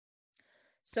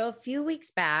So a few weeks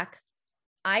back,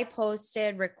 I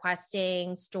posted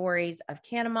requesting stories of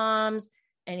Canna moms,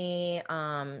 any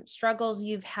struggles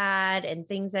you've had and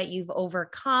things that you've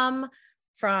overcome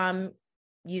from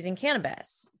using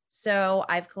cannabis. So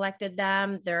I've collected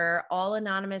them. They're all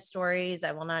anonymous stories.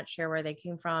 I will not share where they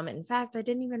came from. In fact, I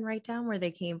didn't even write down where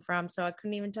they came from, so I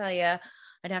couldn't even tell you.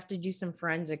 I'd have to do some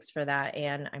forensics for that,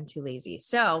 and I'm too lazy.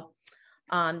 So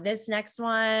this next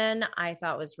one I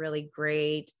thought was really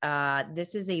great.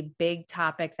 This is a big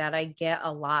topic that I get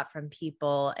a lot from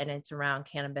people, and it's around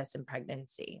cannabis and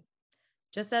pregnancy.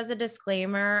 Just as a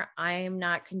disclaimer, I am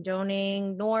not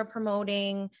condoning nor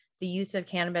promoting the use of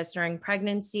cannabis during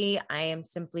pregnancy. I am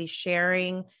simply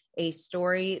sharing a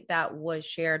story that was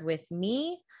shared with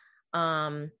me.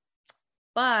 But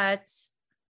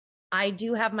I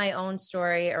do have my own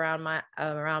story around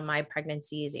my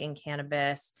pregnancies in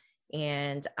cannabis,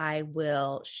 and I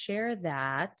will share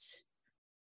that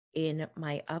in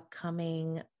my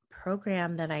upcoming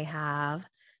program that I have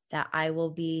that I will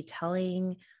be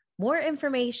telling more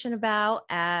information about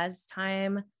as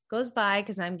time goes by,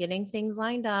 because I'm getting things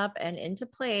lined up and into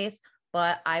place.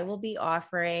 But I will be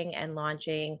offering and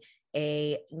launching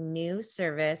a new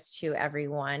service to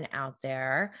everyone out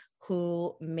there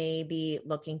who may be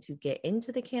looking to get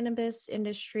into the cannabis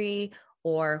industry,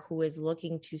 or who is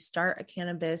looking to start a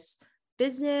cannabis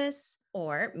business,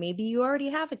 or maybe you already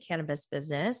have a cannabis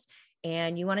business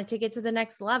and you want to take it to the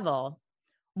next level.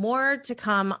 More to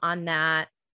come on that.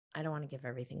 I don't want to give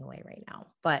everything away right now,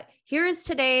 but here is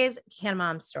today's Canna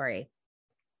Mom story.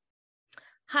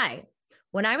 Hi,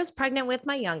 when I was pregnant with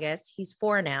my youngest, he's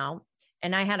 4 now,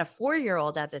 and I had a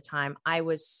 4-year-old at the time, I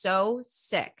was so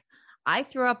sick. I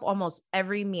threw up almost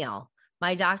every meal.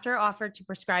 My doctor offered to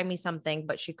prescribe me something,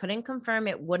 but she couldn't confirm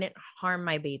it wouldn't harm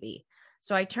my baby.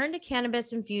 So I turned to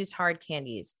cannabis-infused hard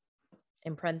candies.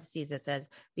 In parentheses, it says,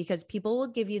 because people will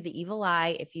give you the evil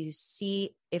eye if they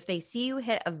see you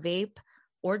hit a vape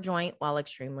or joint while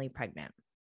extremely pregnant.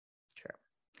 True.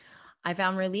 I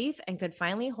found relief and could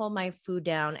finally hold my food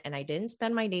down, and I didn't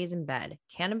spend my days in bed.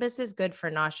 Cannabis is good for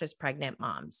nauseous pregnant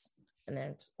moms. And then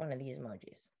it's one of these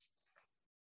emojis.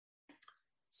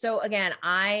 So again,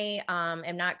 I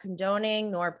am not condoning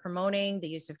nor promoting the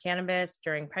use of cannabis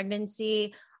during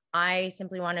pregnancy. I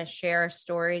simply want to share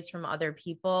stories from other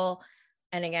people.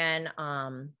 And again,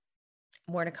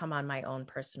 more to come on my own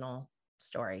personal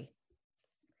story.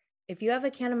 If you have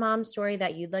a Canna Mom story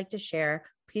that you'd like to share,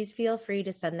 please feel free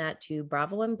to send that to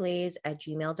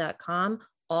bravoandblaze@gmail.com.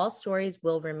 All stories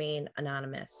will remain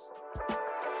anonymous.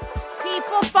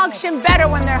 People function better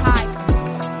when they're high.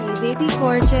 Hey, baby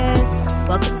gorgeous.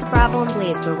 Welcome to Bravo and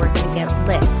Blaze, where we're going to get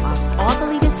lit off all the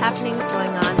latest happenings going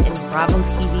on in the Bravo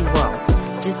TV world.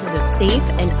 This is a safe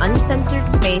and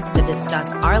uncensored space to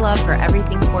discuss our love for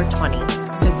everything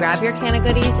 420. So grab your Canna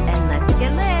goodies and let's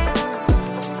get lit.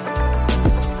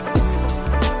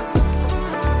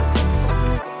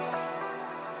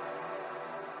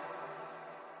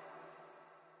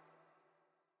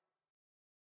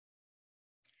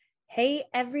 Hey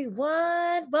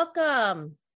everyone,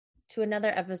 welcome to another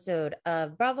episode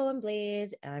of Bravo and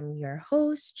Blaze. I'm your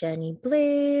host, Jenny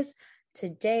Blaze.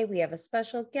 Today we have a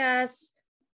special guest,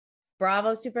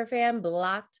 Bravo superfan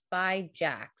Blocked by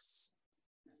Jax.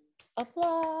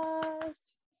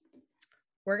 Applause.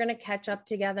 We're going to catch up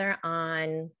together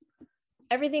on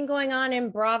everything going on in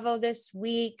Bravo this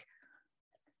week.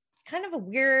 It's kind of a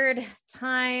weird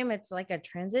time. It's like a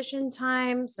transition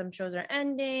time. Some shows are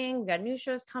ending. We got new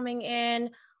shows coming in.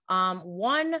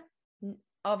 One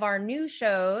of our new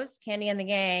shows, Candy and the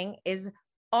Gang, is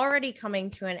already coming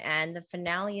to an end. The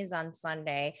finale is on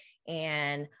Sunday,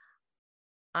 and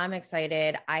I'm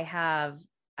excited. I've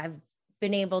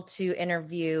been able to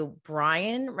interview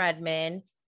Brian Redmond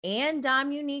and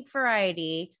Dom Unique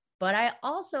Variety, but I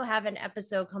also have an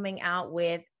episode coming out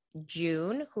with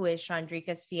June, who is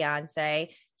Chandrika's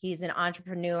fiance. He's an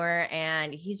entrepreneur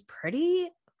and he's pretty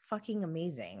fucking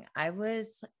amazing. I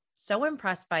was so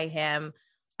impressed by him.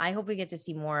 I hope we get to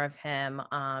see more of him,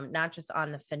 not just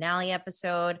on the finale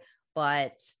episode,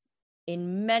 but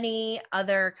in many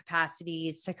other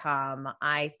capacities to come.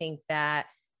 I think that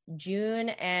June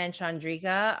and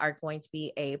Chandrika are going to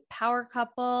be a power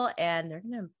couple, and they're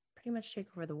going to pretty much take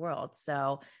over the world.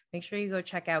 So make sure you go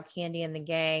check out Candy and the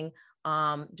Gang.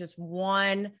 Just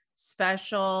one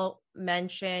special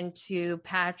mention to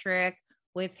Patrick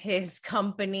with his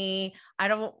company. I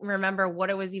don't remember what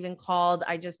it was even called.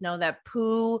 I just know that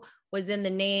Pooh was in the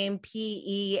name,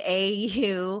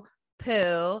 Peau,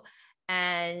 Pooh.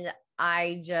 And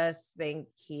I just think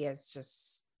he is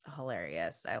just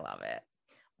hilarious. I love it.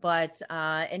 But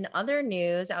in other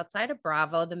news, outside of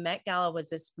Bravo, the Met Gala was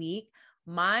this week.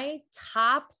 My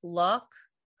top look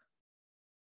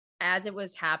as it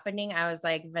was happening, I was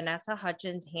like, Vanessa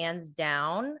Hudgens, hands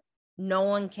down, no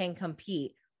one can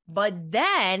compete. But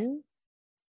then,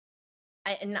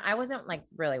 I wasn't like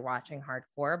really watching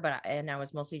hardcore, I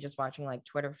was mostly just watching like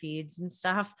Twitter feeds and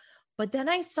stuff. But then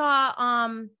I saw,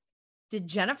 did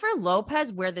Jennifer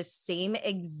Lopez wear the same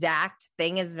exact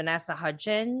thing as Vanessa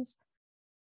Hudgens?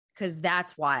 Because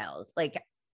that's wild. Like,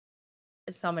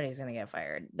 somebody's going to get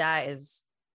fired. That is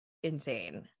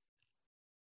insane.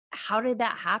 How did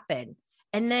that happen?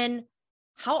 And then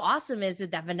how awesome is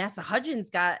it that Vanessa Hudgens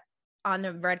got on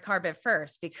the red carpet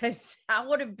first? Because that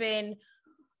would have been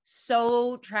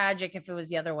so tragic if it was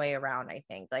the other way around, I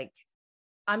think. Like,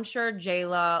 I'm sure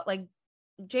J-Lo's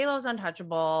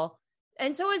untouchable.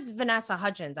 And so is Vanessa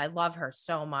Hudgens. I love her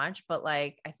so much, but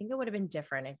like, I think it would have been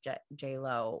different if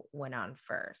J-Lo went on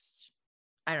first.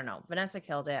 I don't know. Vanessa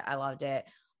killed it. I loved it.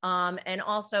 And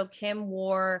also Kim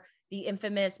wore the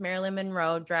infamous Marilyn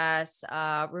Monroe dress.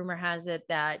 Rumor has it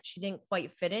that she didn't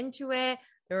quite fit into it.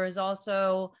 There was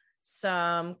also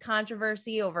some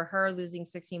controversy over her losing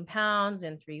 16 pounds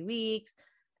in 3 weeks.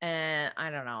 And I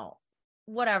don't know,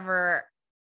 whatever.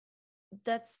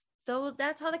 That's how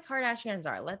the Kardashians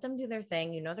are. Let them do their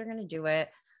thing. You know, they're going to do it.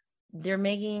 They're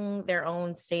making their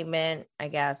own statement, I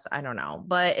guess. I don't know.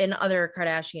 But in other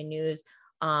Kardashian news,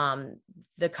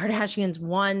 the Kardashians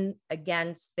won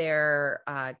against their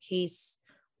case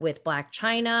with Black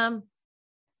China,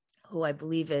 who I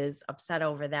believe is upset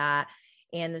over that.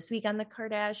 And this week on the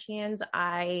Kardashians,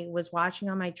 I was watching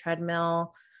on my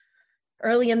treadmill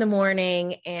early in the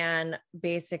morning and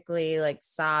basically like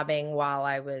sobbing while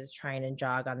I was trying to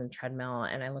jog on the treadmill.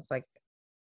 And I looked like,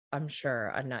 I'm sure,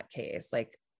 a nutcase.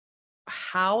 Like,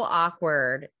 how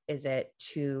awkward is it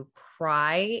to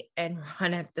cry and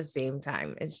run at the same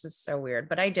time? It's just so weird,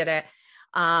 but I did it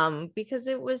because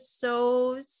it was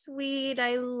so sweet.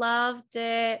 I loved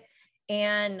it.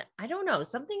 And I don't know,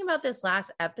 something about this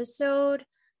last episode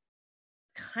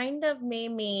kind of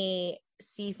made me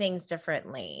see things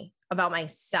differently about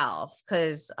myself.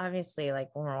 Because obviously, like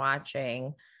when we're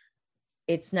watching,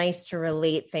 it's nice to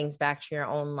relate things back to your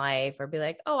own life or be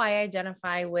like, oh, I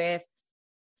identify with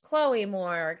Chloe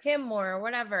more or Kim more or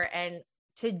whatever. And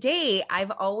today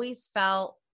I've always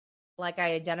felt like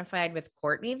I identified with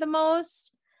Courtney the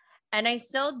most. And I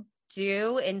still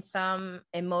do in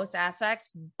most aspects,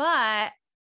 but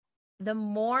the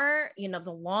more, the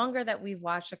longer that we've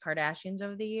watched the Kardashians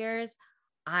over the years,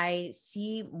 I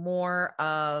see more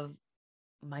of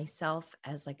myself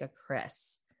as like a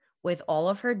Kris with all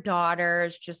of her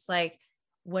daughters, just like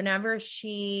whenever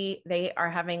they are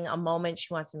having a moment,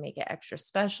 she wants to make it extra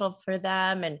special for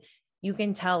them. And you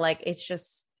can tell like, it's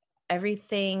just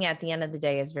everything at the end of the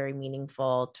day is very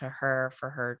meaningful to her for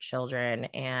her children.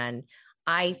 And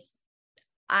I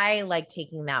like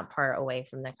taking that part away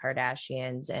from the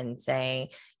Kardashians and saying,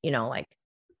 like,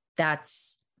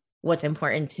 that's what's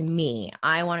important to me.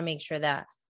 I want to make sure that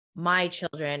my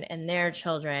children and their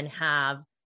children have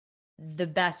the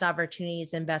best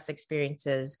opportunities and best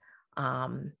experiences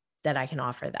that I can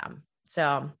offer them.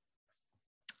 So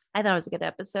I thought it was a good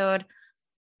episode.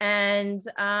 And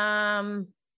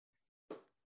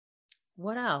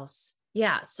what else?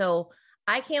 Yeah. So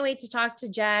I can't wait to talk to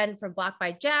Jen from Blocked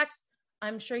by Jax.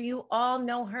 I'm sure you all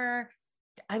know her.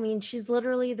 I mean, she's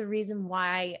literally the reason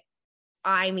why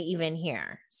I'm even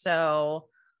here. So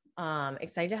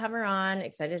excited to have her on,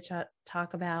 excited to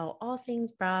talk about all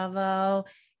things Bravo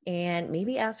and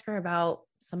maybe ask her about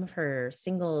some of her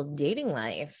single dating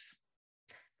life.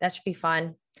 That should be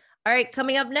fun. All right,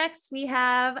 coming up next, we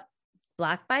have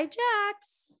Blocked by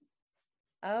Jax.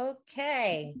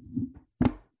 Okay.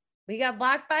 We got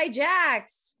Blocked by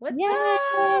Jax. What's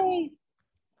Yay!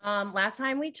 up? Last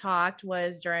time we talked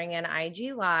was during an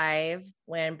IG live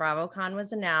when BravoCon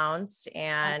was announced,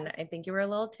 and I think you were a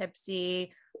little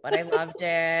tipsy, but I loved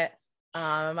it.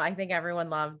 I think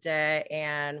everyone loved it,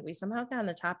 and we somehow got on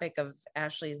the topic of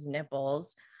Ashley's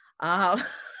nipples. I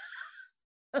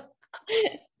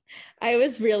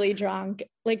was really drunk,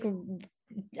 like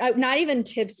not even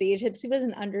tipsy. Tipsy was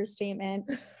an understatement.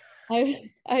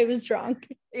 I was drunk.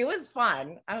 It was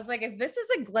fun. I was like, if this is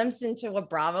a glimpse into what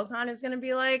BravoCon is going to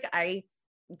be like, I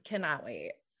cannot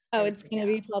wait. Oh, it's going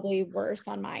to be probably worse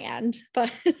on my end,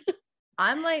 but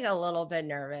I'm like a little bit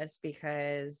nervous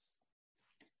because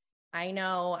I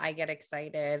know I get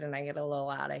excited and I get a little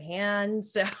out of hand.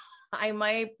 So I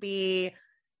might be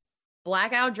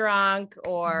blackout drunk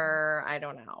or I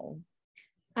don't know.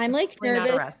 I'm like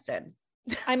nervous. Not arrested.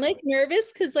 I'm like nervous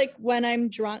because like when I'm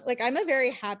drunk, like I'm a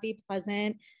very happy,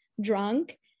 pleasant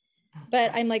drunk,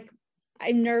 but I'm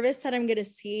nervous that I'm going to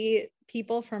see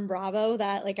people from Bravo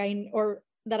that like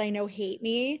that I know hate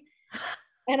me,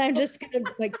 and I'm just gonna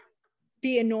like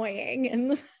be annoying.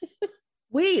 And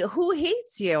wait, who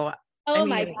hates you? oh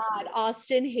my God,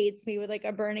 Austin hates me with like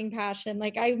a burning passion.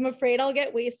 Like I'm afraid I'll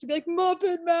get wasted, be like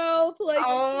Muppet mouth. Like,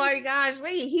 oh my gosh,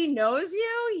 wait, he knows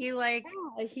you? He like,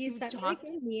 yeah, he sent me like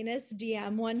the meanest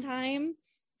DM one time.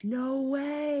 No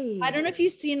way. I don't know if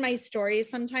you've seen my stories.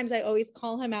 Sometimes I always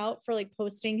call him out for like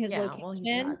posting his location. Well,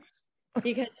 he sucks.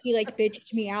 Because he like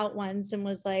bitched me out once and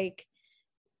was like,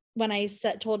 when I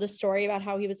told a story about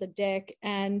how he was a dick,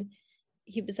 and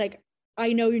he was like,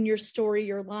 I know in your story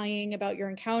you're lying about your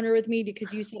encounter with me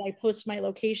because you said I post my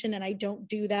location and I don't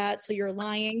do that, so you're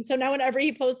lying. So now whenever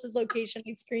he posts his location,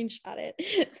 I screenshot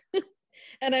it.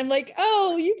 And I'm like,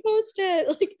 oh, you post it.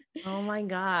 Like, oh my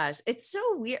gosh, it's so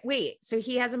weird. Wait, so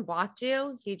he hasn't blocked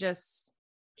you?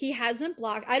 He hasn't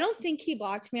blocked. I don't think he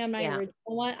blocked me on my original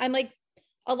one. I'm like,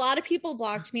 a lot of people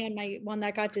blocked me on my one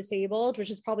that got disabled, which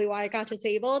is probably why I got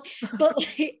disabled. But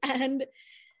like,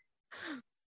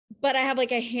 but I have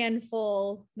like a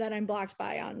handful that I'm blocked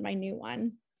by on my new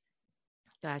one.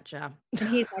 Gotcha. And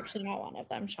he's actually not one of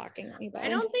them, shockingly. But I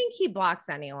don't think he blocks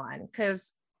anyone,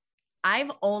 because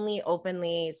I've only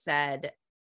openly said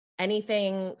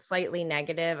anything slightly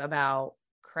negative about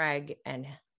Craig and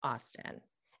Austin.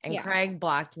 And Craig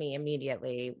blocked me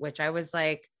immediately, which I was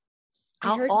like,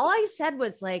 all I said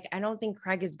was like, I don't think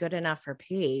Craig is good enough for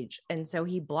Paige. And so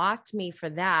he blocked me for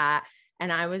that.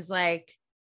 And I was like,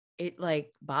 it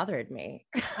like bothered me.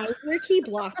 I heard he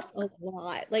blocks a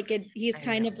lot. Like he's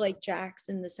kind of like Jax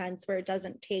in the sense where it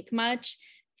doesn't take much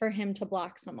for him to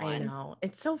block someone. I know.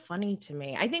 It's so funny to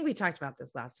me. I think we talked about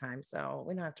this last time, so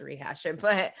we don't have to rehash it.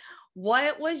 But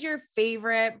what was your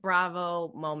favorite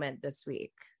Bravo moment this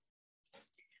week?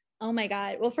 Oh my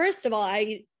God. Well, first of all,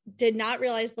 I did not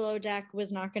realize Below Deck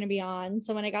was not going to be on.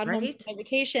 So when I got home from my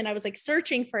vacation, I was like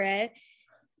searching for it.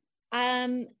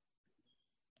 I'm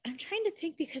trying to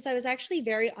think, because I was actually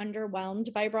very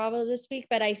underwhelmed by Bravo this week,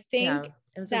 but I think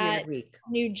it was a weird week.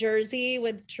 New Jersey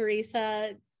with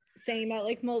Teresa saying that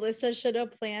like Melissa should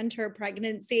have planned her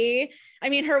pregnancy. I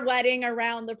mean, her wedding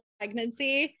around the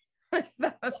pregnancy.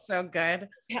 That was so good.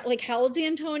 Like how old's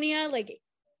Antonia? Like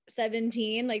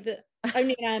 17, like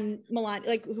Milan,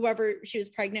 like whoever she was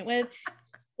pregnant with.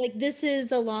 Like this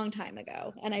is a long time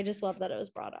ago. And I just love that it was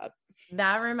brought up.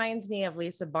 That reminds me of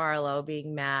Lisa Barlow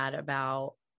being mad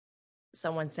about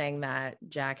someone saying that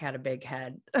Jack had a big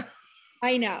head.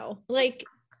 I know, like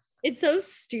it's so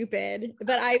stupid.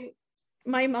 But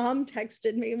my mom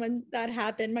texted me when that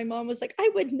happened. My mom was like,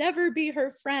 I would never be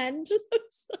her friend.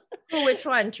 Which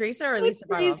one, Teresa or Lisa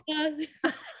Barlow?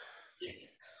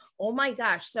 Oh my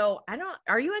gosh. So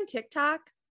are you on TikTok?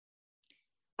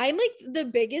 I'm like the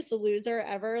biggest loser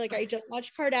ever. Like I just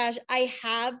watch Kardashian. I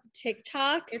have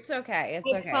TikTok. It's okay.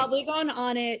 I've probably gone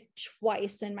on it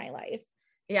twice in my life.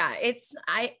 Yeah.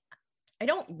 I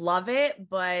don't love it,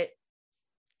 but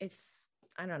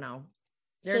I don't know.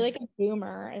 There's like a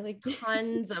boomer. I like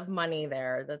tons of money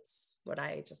there. That's what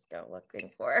I just go looking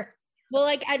for. Well,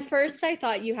 like at first I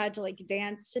thought you had to like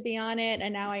dance to be on it.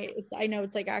 And now I know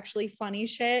it's like actually funny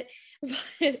shit.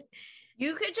 But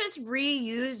you could just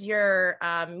reuse your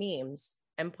memes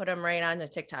and put them right onto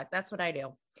TikTok. That's what I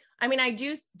do. I mean, I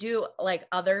do like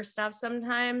other stuff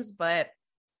sometimes, but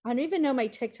I don't even know my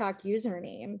TikTok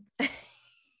username.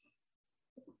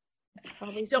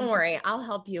 Probably don't worry, I'll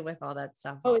help you with all that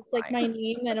stuff. Oh, it's like my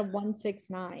name and a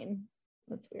 169.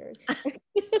 That's weird.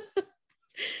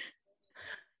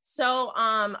 So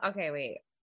okay, wait.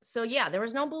 So yeah, there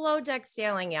was no Below Deck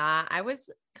sailing yacht. I was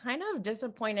kind of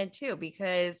disappointed too,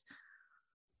 because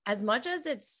as much as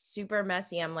it's super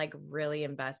messy, I'm like really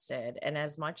invested. And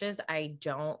as much as I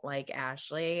don't like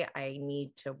Ashley, I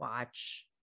need to watch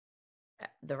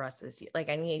the rest of the season. Like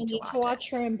I need to watch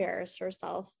her embarrass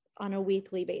herself on a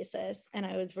weekly basis. And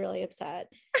I was really upset.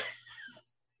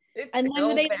 And then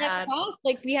so they left off,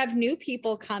 like we have new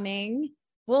people coming.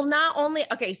 Well, not only,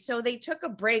 okay, so they took a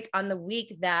break on the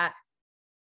week that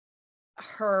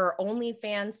her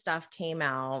OnlyFans stuff came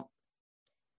out.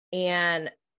 And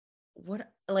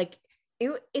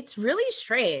it's really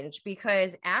strange,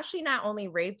 because Ashley not only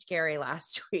raped Gary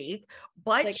last week,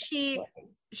 but like,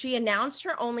 she announced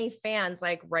her OnlyFans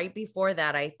like right before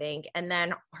that, I think. And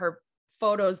then her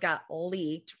photos got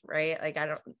leaked, right? Like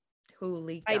who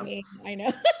leaked them? I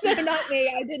know. No, not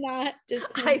me. I did not.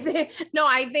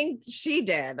 I think she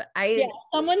did.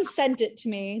 Someone sent it to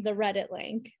me, the Reddit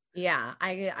link. Yeah,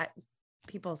 I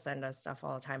people send us stuff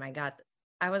all the time.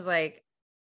 I was like,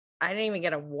 I didn't even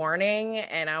get a warning,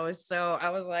 and I was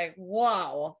like,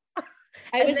 whoa.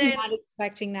 I was not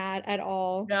expecting that at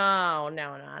all. No,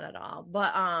 not at all.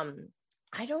 But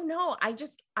I don't know.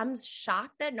 I'm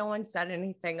shocked that no one said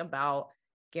anything about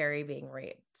Gary being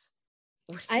raped.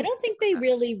 I don't think they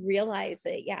really realize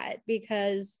it yet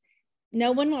because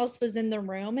no one else was in the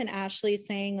room, and Ashley's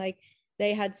saying like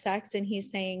they had sex and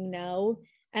he's saying no.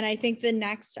 And I think the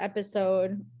next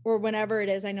episode or whenever it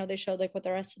is, I know they showed like what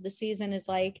the rest of the season is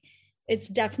like, it's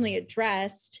definitely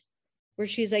addressed where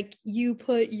she's like, you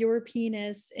put your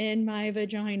penis in my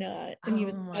vagina. And he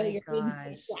was my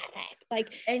gosh.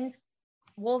 Like, and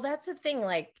well, that's the thing.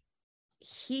 Like,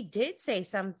 he did say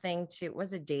something to,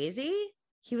 was it Daisy?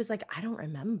 He was like, I don't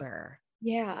remember.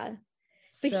 Yeah.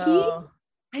 But so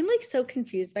I'm like so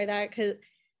confused by that because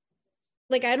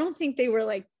like I don't think they were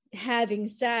like having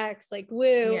sex, like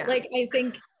woo. Yeah. Like I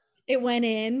think it went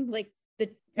in like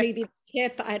maybe the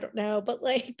tip, I don't know, but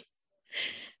like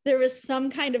there was some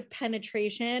kind of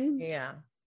penetration. Yeah.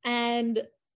 And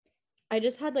I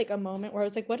just had like a moment where I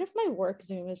was like, what if my work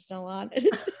Zoom is still on?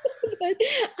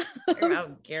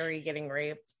 About Gary getting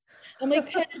raped. I'm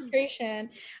like penetration.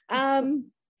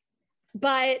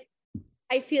 But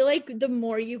I feel like the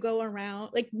more you go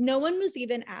around, like no one was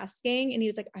even asking, and he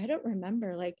was like, I don't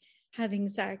remember like having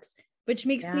sex, which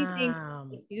makes me think,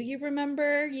 do you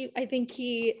remember? I think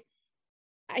he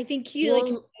like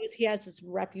knows he has this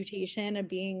reputation of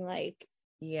being like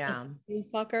a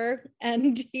fucker,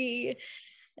 and he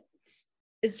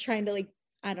is trying to like,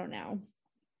 I don't know.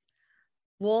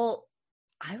 Well,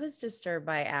 I was disturbed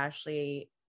by Ashley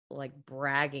like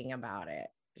bragging about it.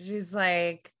 She's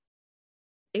like,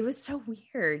 it was so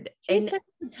weird. She had sex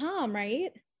with Tom,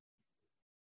 right?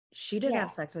 She did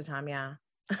have sex with Tom, yeah.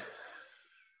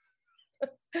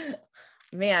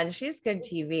 Man, she's good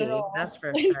TV. That's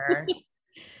for sure.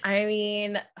 I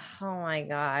mean, oh my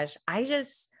gosh. I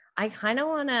kind of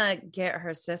want to get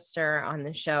her sister on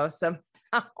the show somehow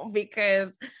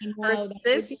because her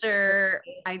sister,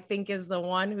 I think, is the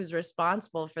one who's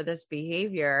responsible for this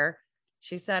behavior.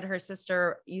 She said her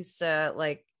sister used to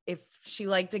like, if she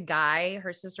liked a guy,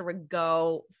 her sister would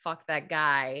go fuck that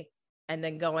guy and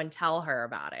then go and tell her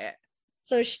about it.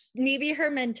 So maybe her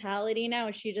mentality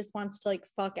now, she just wants to like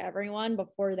fuck everyone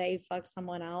before they fuck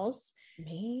someone else.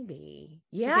 Maybe.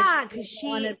 Yeah. Because she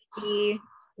wanted to be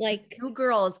like, new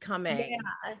girl is coming.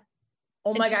 Yeah.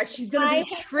 Oh my God. She's going to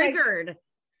be triggered. Like,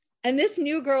 and this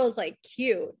new girl is like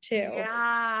cute too.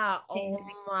 Yeah. Oh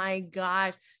my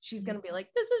gosh. She's going to be like,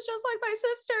 this is just like my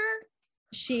sister.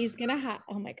 She's going to have,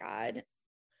 oh my God.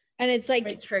 And it's like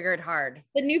it triggered hard.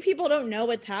 The new people don't know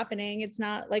what's happening. It's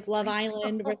not like Love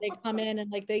Island where they come in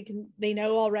and like they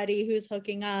know already who's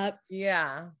hooking up.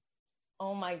 Yeah.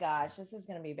 Oh my gosh, this is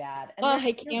gonna be bad. And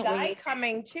I can't wait.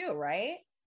 Coming too, right?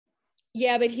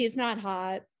 Yeah, but he's not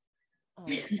hot. Oh,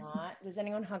 he's not. Does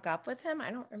anyone hook up with him? I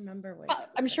don't remember.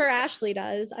 I'm sure Ashley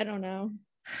does. I don't know.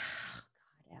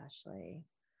 God, Ashley.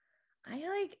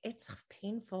 It's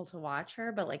painful to watch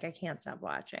her, but like I can't stop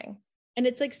watching. And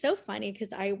it's like so funny because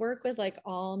I work with like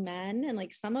all men, and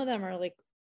like some of them are like,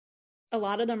 a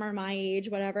lot of them are my age,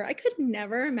 whatever. I could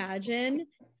never imagine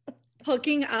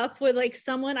hooking up with like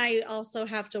someone I also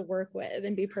have to work with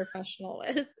and be professional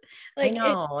with. Like, I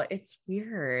know it's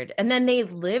weird. And then they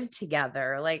live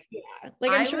together. Like, yeah,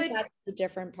 like I'm sure that's the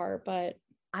different part, but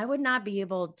I would not be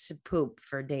able to poop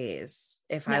for days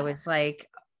if I was like,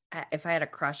 if I had a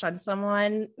crush on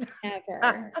someone.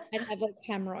 Ever. I'd have like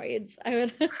hemorrhoids. I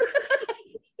would.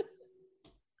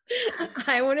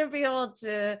 I wouldn't be able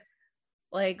to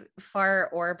like fart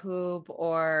or poop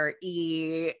or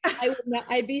eat. I would not.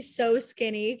 I'd be so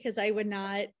skinny because I would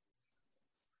not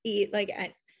eat. Like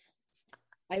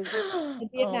I would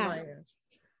be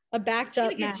a backed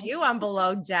up. Get you on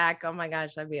Below Deck. Oh my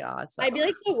gosh, that'd be awesome. I'd be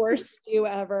like the worst stew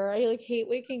ever. I like hate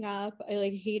waking up. I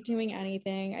like hate doing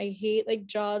anything. I hate like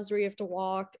jobs where you have to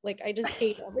walk. Like I just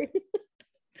hate everything.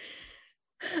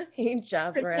 Hate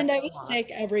jobs where and I was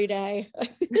sick every day.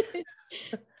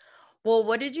 Well,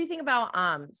 what did you think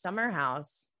about Summer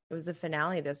House? It was the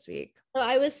finale this week. So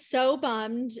I was so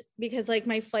bummed because like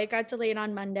my flight got delayed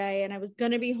on Monday and I was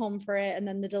gonna be home for it, and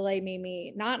then the delay made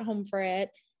me not home for it.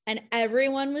 And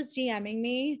everyone was DMing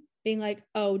me being like,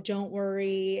 oh, don't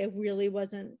worry. It really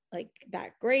wasn't like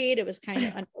that great. It was kind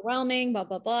of underwhelming, blah,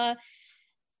 blah, blah.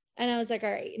 And I was like,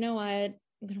 all right, you know what?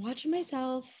 I'm going to watch it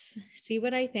myself, see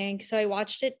what I think. So I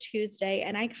watched it Tuesday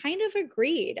and I kind of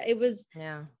agreed. It was,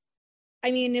 I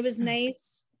mean, it was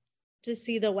nice to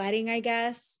see the wedding, I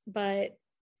guess, but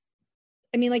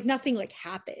I mean, like nothing like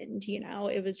happened, you know,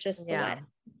 it was just the wedding.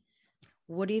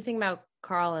 What do you think about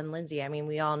Carl and Lindsay? I mean,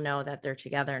 we all know that they're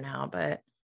together now, but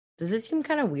does this seem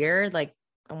kind of weird, like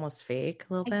almost fake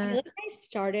a little bit? I feel like I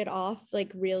started off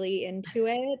like really into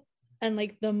it, and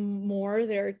like the more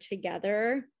they're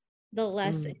together, the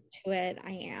less into it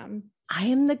I am. I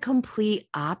am the complete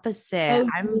opposite.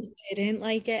 Oh, you didn't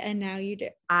like it and now you do.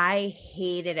 I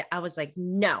hated it. I was like,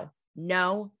 no,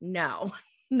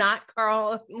 not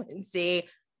Carl and Lindsay.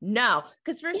 No,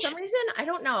 because for some reason, I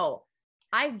don't know.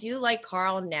 I do like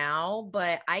Carl now,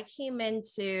 but I came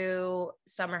into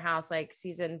Summer House like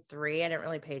season 3. I didn't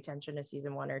really pay attention to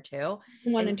season 1 or 2.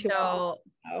 1 and 2. So,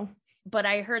 but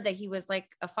I heard that he was like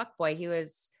a fuckboy. He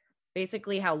was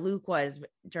basically how Luke was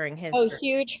during his. Oh,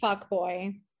 huge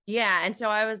fuckboy. Yeah. And so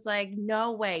I was like,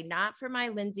 no way, not for my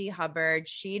Lindsay Hubbard.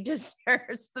 She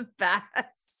deserves the best.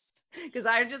 Because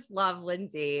I just love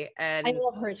Lindsay and I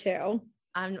love her too.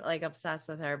 I'm like obsessed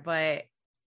with her, but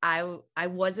I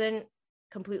wasn't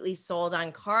completely sold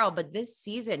on Carl, but this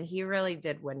season he really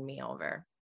did win me over.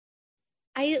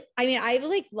 I mean, I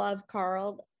like love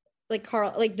Carl,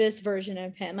 like this version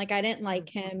of him. Like I didn't like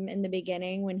him in the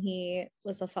beginning when he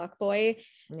was a fuckboy,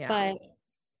 but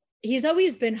he's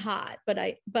always been hot.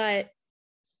 I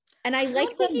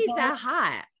like think he's that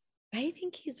hot. I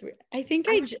think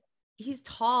he's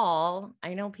tall.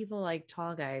 I know people like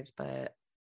tall guys, but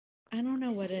I don't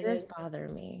know what it is. Bother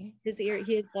me. He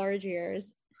has large ears,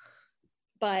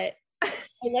 but I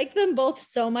like them both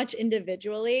so much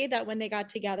individually that when they got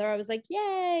together, I was like,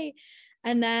 yay.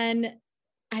 And then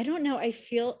I don't know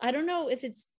if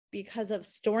it's because of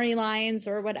storylines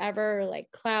or whatever, or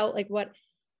like clout, like what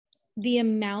the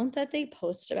amount that they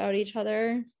post about each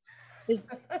other is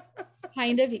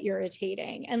kind of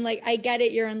irritating. And like, I get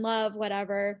it, you're in love,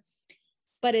 whatever,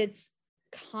 but it's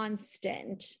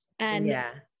constant. And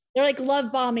they're like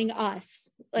love bombing us.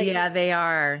 Like, yeah, they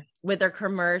are with their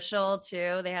commercial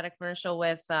too. They had a commercial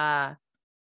with what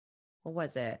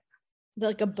was it?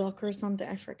 Like a book or something.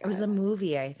 I forgot. It was a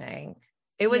movie, I think.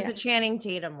 It was the Channing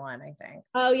Tatum one, I think.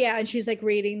 Oh yeah, and she's like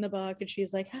reading the book, and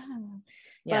she's like,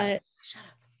 but shut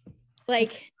up.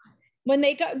 Like when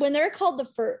they're called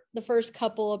the first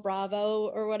couple of Bravo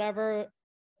or whatever,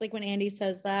 like when Andy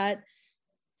says that,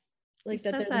 like he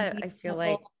says that I feel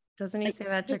like. Doesn't he say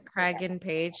that to Craig and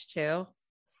Paige too?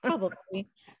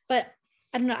 Probably. But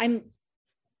I don't know.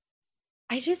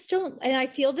 I just don't, and I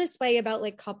feel this way about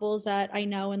like couples that I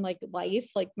know in like life,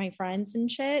 like my friends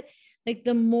and shit. Like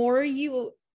the more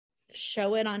you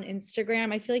show it on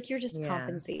Instagram, I feel like you're just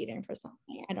compensating for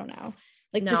something. I don't know.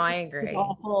 Like no, I agree.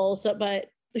 Awful. So, but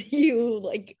you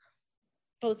like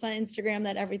post on Instagram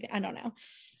that everything, I don't know.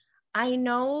 I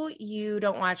know you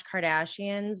don't watch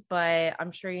Kardashians, but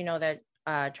I'm sure you know that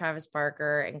Travis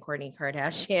Barker and Kourtney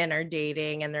Kardashian are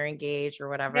dating and they're engaged or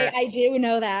whatever. I do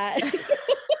know that.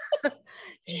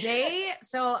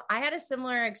 So I had a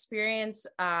similar experience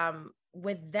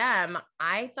with them.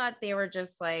 I thought they were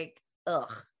just like,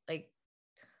 ugh, like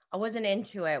I wasn't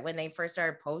into it when they first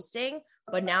started posting,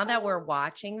 but now that we're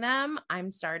watching them,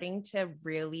 I'm starting to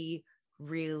really,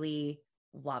 really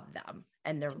love them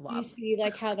and their love. You see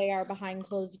like how they are behind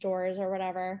closed doors or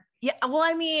whatever. Yeah. Well,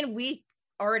 I mean, we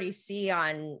already see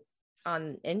on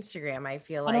Instagram, I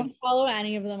feel like. I don't follow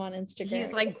any of them on Instagram.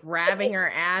 He's like grabbing her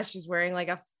ass. She's wearing like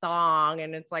a thong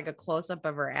and it's like a close-up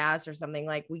of her ass or something.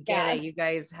 Like, we get it. You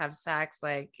guys have sex.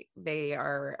 Like, they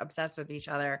are obsessed with each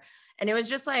other. And it was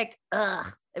just like, ugh.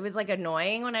 It was like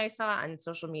annoying when I saw it on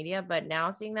social media. But now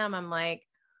seeing them, I'm like,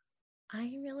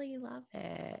 I really love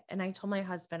it. And I told my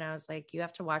husband, I was like, you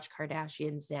have to watch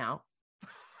Kardashians now.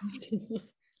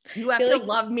 You have to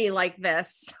love me like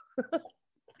this.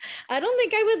 I don't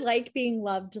think I would like being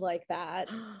loved like that.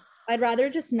 I'd rather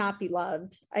just not be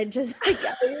loved. I just like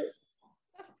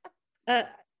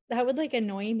that would like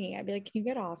annoy me. I'd be like, can you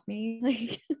get off me?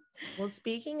 Like, well,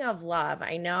 speaking of love,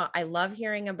 I know I love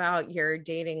hearing about your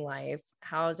dating life.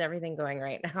 How's everything going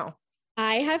right now?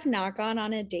 I have not gone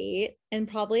on a date and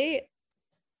probably,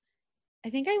 I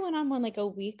think I went on one like a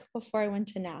week before I went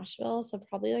to Nashville. So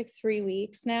probably like 3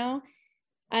 weeks now.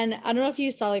 And I don't know if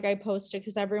you saw, like I posted,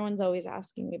 because everyone's always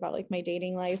asking me about like my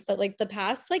dating life, but like the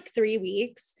past like 3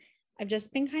 weeks, I've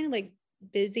just been kind of like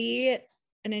busy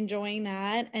and enjoying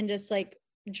that and just like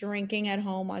drinking at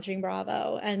home, watching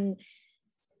Bravo and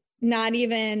not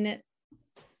even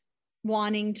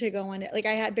wanting to go on it. Like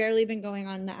I had barely been going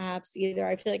on the apps either.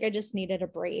 I feel like I just needed a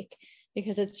break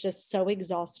because it's just so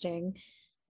exhausting.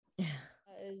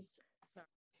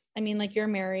 I mean, like you're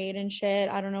married and shit.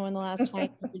 I don't know when the last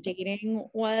time you're dating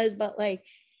was, but like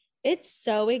it's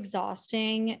so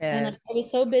exhausting. Yes. And like, I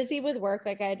was so busy with work.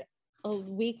 Like I had a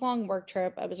week-long work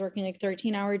trip. I was working like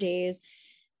 13-hour days.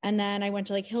 And then I went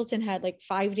to like Hilton Head like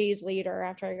 5 days later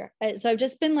after I got, so I've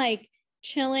just been like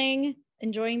chilling,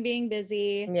 enjoying being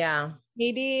busy. Yeah.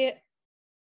 Maybe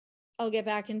I'll get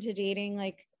back into dating.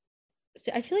 Like,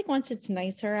 so I feel like once it's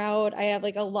nicer out, I have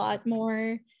like a lot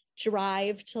more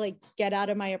drive to like get out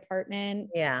of my apartment,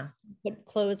 put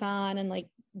clothes on and like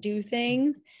do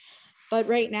things. But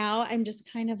right now I'm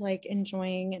just kind of like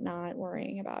enjoying it, not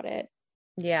worrying about it.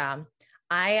 Yeah.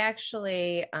 I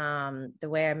actually, the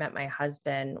way I met my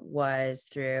husband was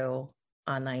through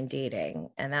online dating.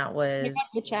 And that was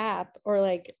which app or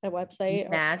like a website?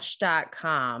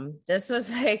 Match.com. This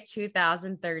was like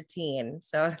 2013.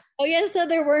 So so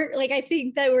there weren't like, I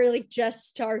think that we're like just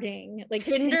starting. Like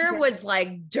Tinder was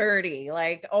like dirty.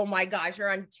 Like, oh my gosh, you're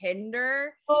on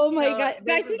Tinder. Oh my God.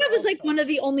 I think that was like one of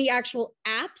the only actual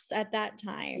apps at that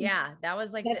time. Yeah, that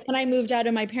was like that's when I moved out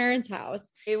of my parents' house.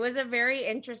 It was a very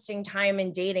interesting time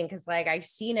in dating because like I've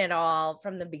seen it all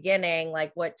from the beginning,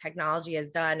 like what technology has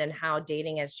done and how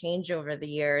dating has changed over the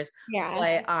years. Yeah.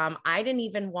 But I didn't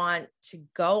even want to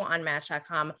go on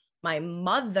Match.com. My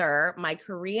mother, my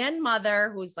Korean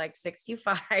mother, who's like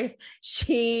 65,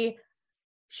 she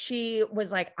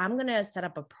was like, I'm going to set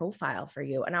up a profile for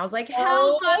you. And I was like,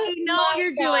 hell fucking no,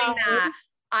 you're doing that.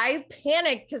 I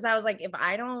panicked because I was like, if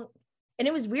I don't, and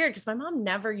it was weird because my mom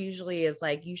never usually is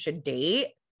like, you should date.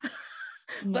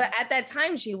 But at that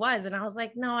time she was. And I was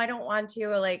like, no, I don't want to.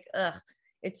 Like,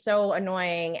 it's so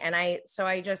annoying. And I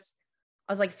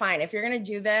was like, fine, if you're going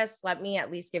to do this, let me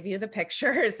at least give you the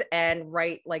pictures and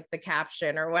write like the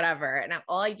caption or whatever. And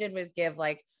all I did was give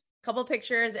like a couple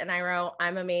pictures and I wrote,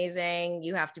 I'm amazing.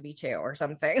 You have to be too, or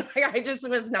something. Like I just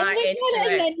was not into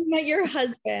it. And then you met your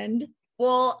husband.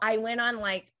 Well, I went on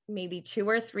like maybe 2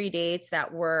 or 3 dates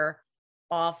that were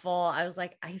awful. I was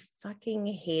like, I fucking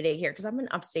hate it here because I'm in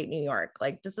upstate New York.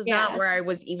 Like this is not where I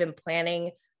was even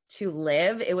planning to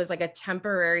live. It was like a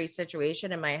temporary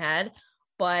situation in my head.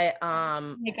 But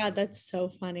oh my God, that's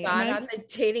so funny. Got on the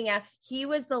dating app. He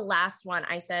was the last one.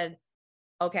 I said,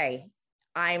 okay,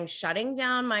 I'm shutting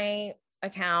down my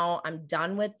account. I'm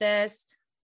done with this.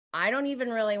 I don't even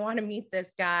really want to meet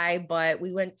this guy, but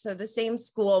we went to the same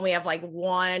school and we have like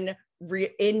one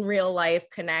in real life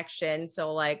connection.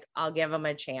 So like, I'll give him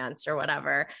a chance or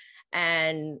whatever.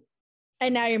 And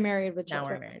now you're married with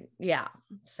children. Now we're married. Yeah.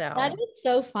 So that is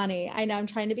so funny. I know I'm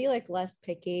trying to be like less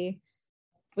picky.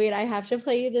 Wait, I have to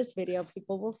play you this video.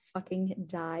 People will fucking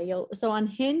die. So on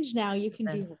Hinge now you can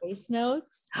do voice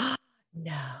notes.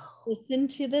 No. Listen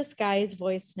to this guy's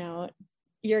voice note.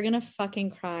 You're going to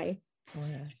fucking cry. Oh,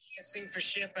 yeah. Can't sing for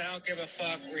shit, but I don't give a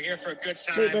fuck. We're here for a good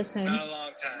time, wait, listen. Not a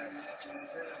long time.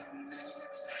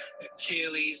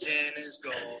 Achilles and his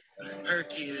goal,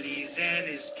 Hercules and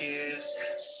his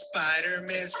gifts,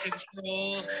 Spider-Man's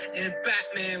control, and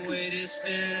Batman with his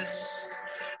fists.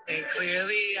 And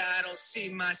clearly I don't see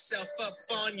myself up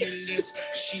on your list.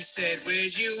 She said,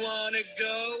 where'd you want to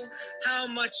go? How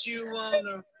much you want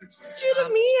to... You to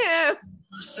meet him.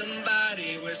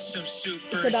 Somebody with some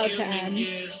superhuman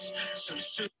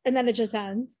gifts. And then it just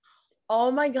ends.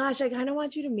 Oh my gosh, I kind of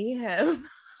want you to meet him.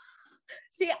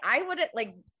 See, I wouldn't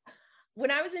like... When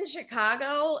I was in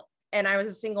Chicago and I was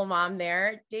a single mom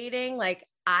there dating, like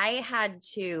I had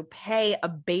to pay a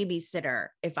babysitter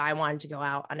if I wanted to go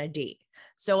out on a date.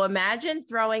 So imagine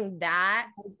throwing that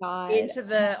into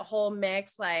the whole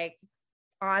mix, like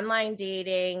online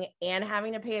dating and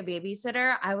having to pay a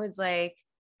babysitter. I was like,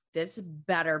 this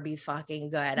better be fucking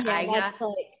good. Yeah,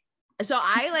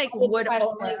 I would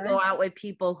only go out with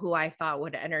people who I thought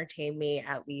would entertain me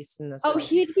at least in this. Oh,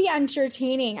 he'd be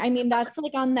entertaining. I mean, that's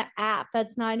like on the app.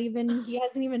 That's not even, he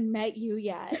hasn't even met you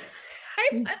yet.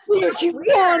 Where'd you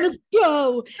want to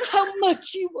go? How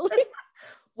much you want?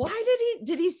 Why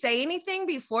did he say anything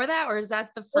before that? Or is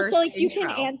that the first? So like intro? You can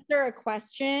answer a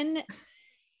question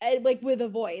like with a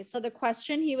voice. So the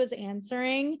question he was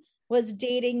answering was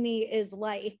dating me is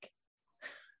like,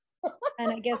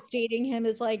 and I guess dating him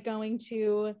is like going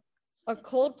to a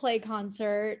Coldplay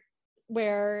concert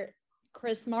where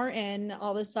Chris Martin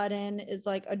all of a sudden is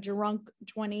like a drunk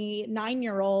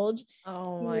 29-year-old.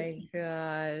 Oh my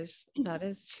gosh. That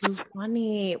is too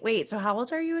funny. Wait, so how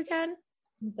old are you again?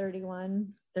 I'm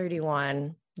 31.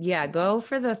 31. Yeah, go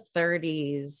for the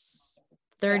 30s.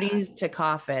 30s to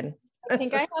coffin. I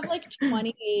think I have like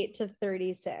 28 to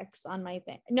 36 on my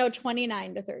thing. No,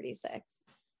 29 to 36.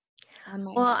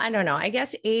 Well, I don't know. I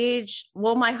guess age.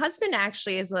 Well, my husband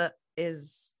actually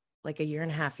is like a year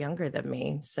and a half younger than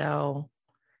me. So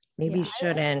maybe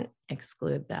shouldn't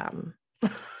exclude them.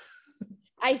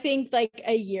 I think like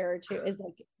a year or two is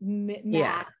like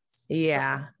max.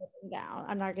 Yeah. Down.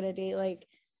 I'm not going to date. Like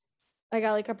I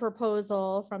got like a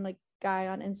proposal from like guy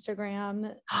on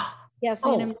Instagram. Yes.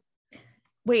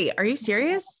 Wait, are you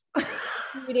serious?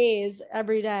 2 days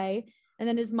every day. And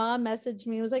then his mom messaged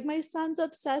me. It was like, my son's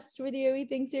obsessed with you. He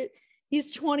thinks he's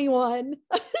 21.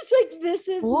 I was like, this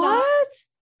is what?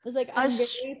 was like, I'm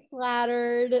very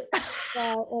flattered,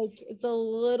 but like it's a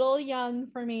little young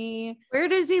for me. Where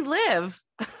does he live?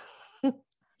 I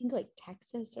think like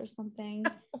Texas or something.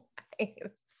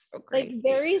 It's so crazy. Like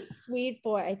very sweet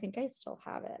boy. I think I still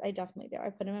have it. I definitely do.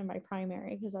 I put him in my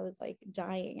primary because I was like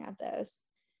dying at this.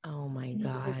 Oh my And he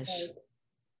was gosh. like,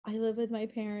 I live with my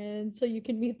parents, so you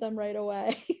can meet them right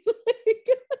away.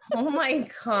 Oh my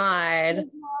God. His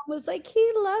mom was like,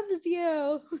 he loves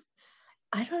you.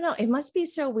 I don't know. It must be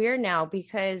so weird now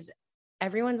because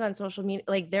everyone's on social media.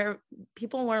 Like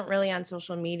people weren't really on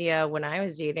social media when I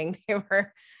was dating.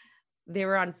 They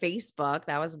were on Facebook.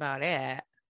 That was about it.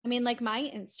 I mean, like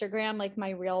my Instagram, like my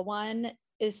real one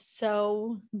is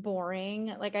so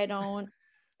boring. Like I don't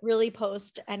really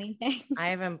post anything. I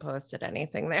haven't posted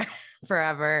anything there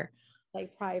forever.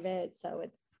 Like private, so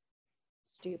it's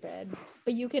stupid.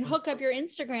 But you can hook up your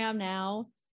Instagram now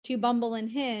to Bumble and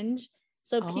Hinge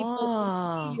so people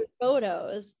can see your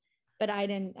photos. But I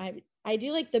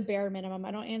do like the bare minimum.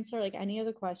 I don't answer like any of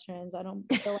the questions. I don't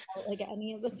fill out like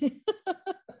any of the things.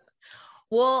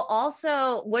 Well,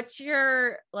 also, what's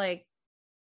your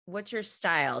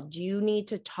style? Do you need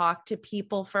to talk to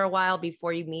people for a while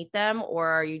before you meet them? Or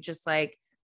are you just like,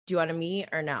 do you want to meet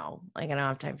or no? Like, I don't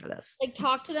have time for this. Like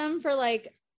talk to them for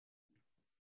like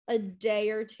a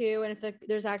day or two. And if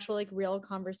there's actual like real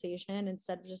conversation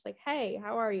instead of just like, hey,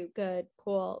 how are you? Good,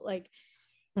 cool. Like,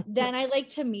 then I like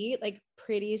to meet like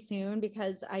pretty soon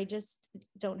because I just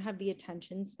don't have the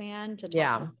attention span to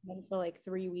talk to them for like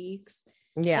 3 weeks.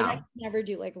 Yeah. Like, I never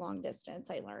do like long distance,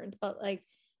 I learned, but like,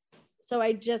 so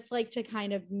I just like to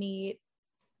kind of meet,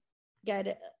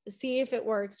 see if it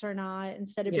works or not,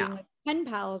 instead of being like pen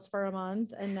pals for a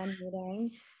month and then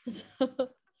meeting. So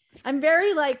I'm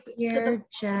very like, here,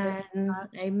 Jen,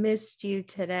 I missed you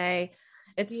today.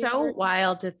 It's so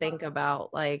wild to think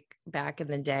about like back in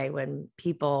the day when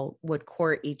people would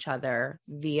court each other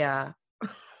via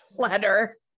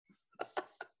letter.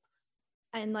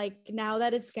 And like now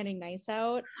that it's getting nice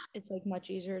out, it's like much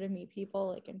easier to meet people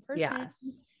like in person. Yes.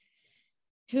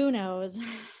 Who knows?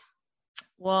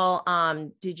 Well,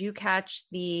 did you catch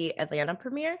the Atlanta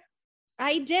premiere?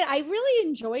 I did. I really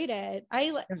enjoyed it.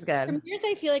 It was good. Premieres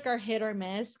I feel like are hit or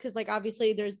miss because like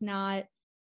obviously there's not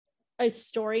a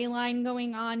storyline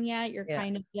going on yet. You're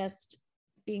kind of just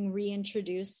being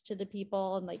reintroduced to the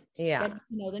people and like getting to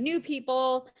know the new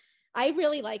people. I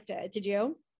really liked it. Did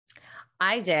you?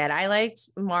 I did. I liked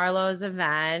Marlo's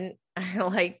event. I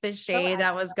liked the shade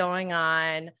that was going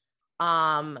on.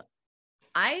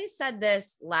 I said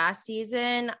this last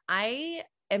season. I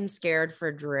am scared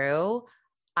for Drew.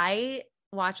 I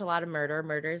watch a lot of murder.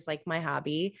 Murder is like my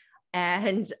hobby.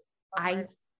 And I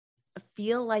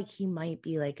feel like he might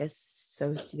be like a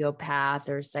sociopath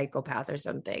or psychopath or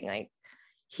something. Like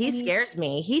he scares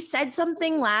me. He said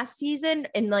something last season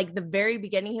in like the very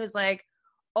beginning. He was like,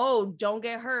 oh, don't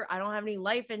get hurt. I don't have any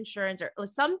life insurance or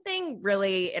something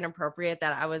really inappropriate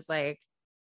that I was like,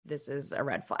 this is a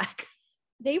red flag.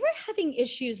 They were having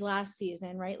issues last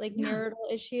season, right? Like marital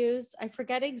issues. I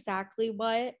forget exactly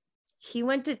what. He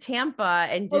went to Tampa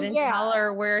and didn't tell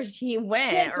her where he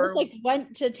went. Yeah, or like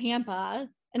went to Tampa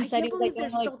and said he was like, they're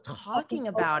still talking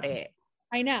about it.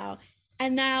 I know.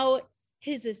 And now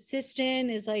his assistant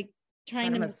is like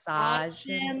trying to massage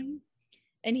him.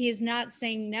 And he's not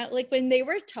saying no. Like when they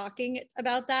were talking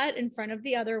about that in front of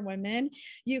the other women,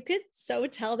 you could so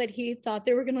tell that he thought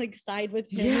they were going to like side with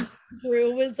him. Yeah.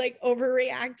 Drew was like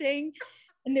overreacting.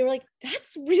 And they were like,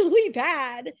 that's really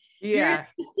bad. Yeah. Your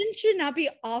assistant should not be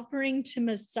offering to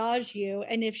massage you.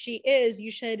 And if she is,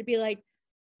 you should be like,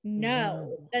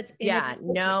 no, that's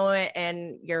no.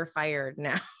 And you're fired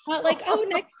now. Not like, oh,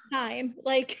 next time.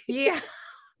 Like, yeah.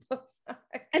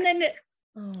 And then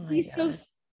he's so,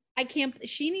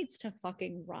 she needs to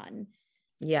fucking run.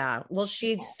 Yeah. Well,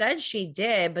 she said she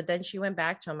did, but then she went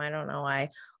back to him. I don't know why,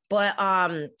 but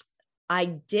I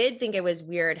did think it was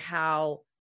weird how,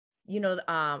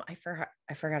 I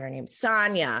forgot her name.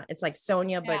 Sonia. It's like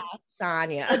Sonia, but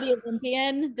Sonia. Oh,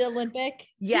 the Olympic.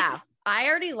 Yeah. I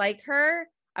already like her.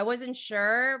 I wasn't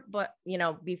sure, but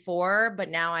before, but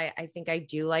now I think I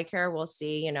do like her. We'll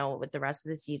see, with the rest of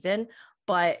the season.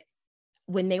 But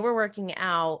when they were working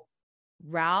out,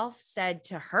 Ralph said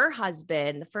to her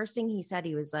husband, the first thing he said,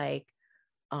 he was like,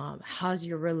 how's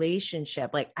your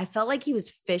relationship? Like, I felt like he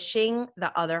was fishing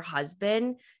the other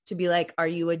husband to be like, are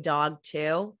you a dog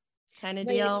too? Kind of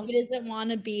deal. He doesn't want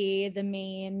to be the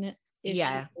main issue.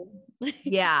 Yeah.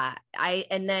 Yeah.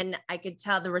 And then I could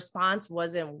tell the response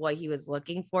wasn't what he was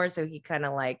looking for. So he kind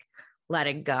of like let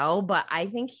it go. But I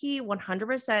think he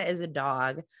 100% is a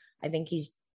dog. I think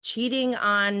he's cheating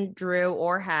on Drew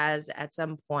or has at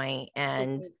some point.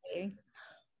 And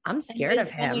I'm and scared is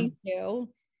of him. going to.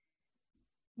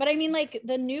 But I mean, like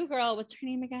the new girl, what's her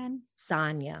name again?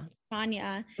 Sonia.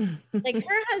 Like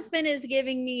her husband is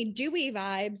giving me Dewey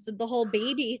vibes with the whole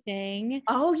baby thing.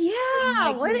 Oh yeah.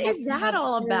 Like, What is that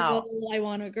all about? I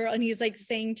want a girl. And he's like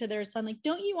saying to their son, like,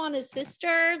 don't you want a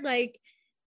sister? Like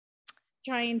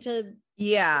trying to.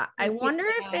 Yeah. I wonder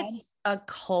if it's a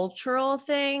cultural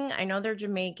thing. I know they're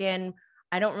Jamaican.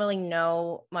 I don't really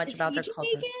know much about their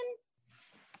culture.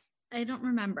 I don't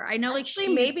remember. I know actually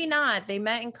maybe not. They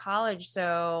met in college,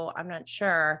 so I'm not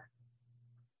sure.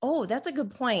 Oh, that's a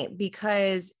good point,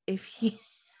 because if he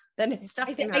then it's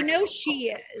I know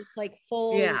she is like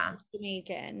full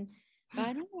Jamaican, but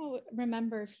I don't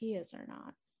remember if he is or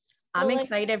not. I'm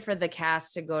excited for the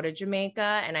cast to go to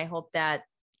Jamaica, and I hope that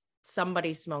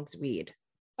somebody smokes weed.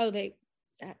 Oh, they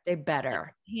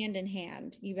better. Hand in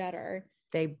hand. You better.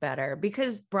 They better,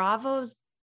 because Bravo's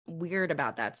weird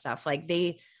about that stuff. Like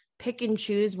they pick and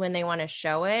choose when they want to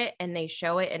show it, and they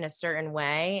show it in a certain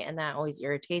way, and that always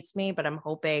irritates me, but I'm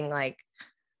hoping like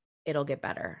it'll get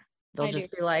better. They'll just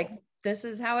be like, this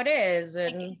is how it is.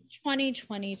 And like, it's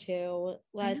 2022.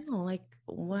 Let's like,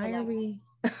 why are we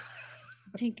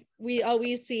I think we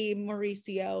always see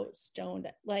Mauricio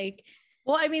stoned. Like,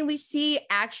 well, I mean, we see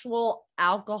actual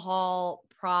alcohol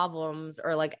problems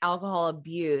or like alcohol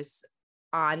abuse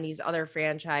on these other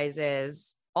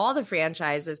franchises, all the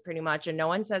franchises pretty much, and no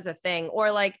one says a thing,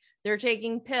 or like they're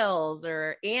taking pills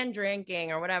and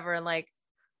drinking or whatever. And like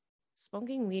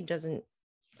smoking weed doesn't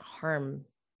harm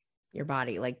your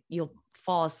body. Like you'll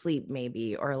fall asleep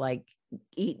maybe, or like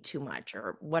eat too much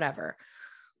or whatever.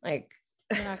 Like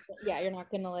you're not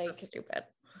gonna like stupid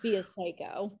be a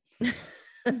psycho.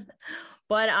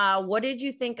 But what did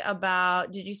you think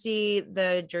about, did you see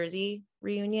the Jersey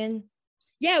reunion?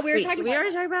 Yeah, we already talked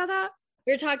about that.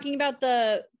 We were talking about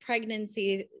the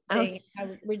pregnancy thing, how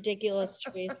ridiculous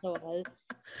Teresa was.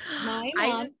 My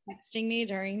mom texting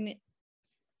me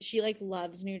she like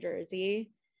loves New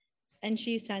Jersey, and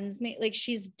she sends me like,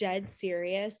 she's dead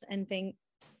serious and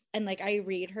like I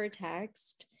read her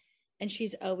text, and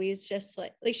she's always just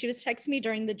like she was texting me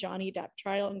during the Johnny Depp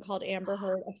trial and called Amber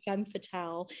Heard a femme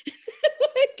fatale.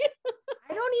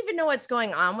 I don't even know what's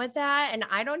going on with that. And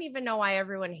I don't even know why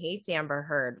everyone hates Amber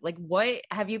Heard. Like, what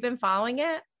have you been following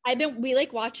it? We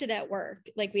like watch it at work.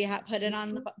 Like we put it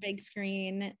on the big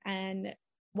screen. And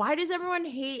why does everyone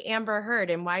hate Amber Heard?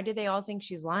 And why do they all think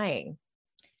she's lying?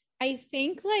 I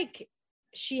think like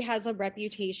she has a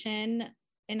reputation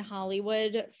in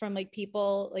Hollywood from like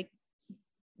people, like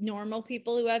normal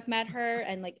people who have met her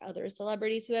and like other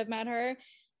celebrities who have met her,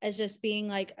 as just being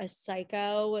like a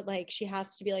psycho. Like she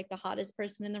has to be like the hottest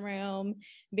person in the room,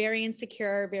 very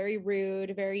insecure, very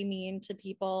rude, very mean to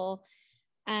people.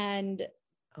 And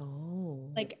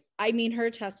like, I mean, her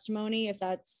testimony, if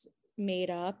that's made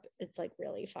up, it's like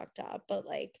really fucked up. But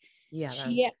like,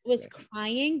 she was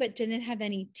crying but didn't have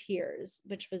any tears,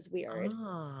 which was weird.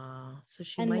 So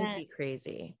she might be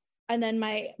crazy. And then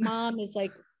my mom is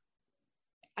like,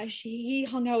 he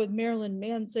hung out with Marilyn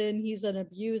Manson, he's an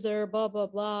abuser, blah blah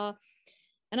blah.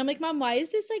 And I'm like, Mom, why is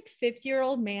this like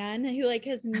 50-year-old man who like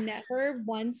has never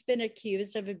once been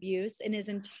accused of abuse in his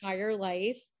entire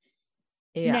life,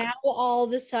 now all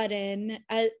of a sudden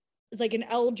as like an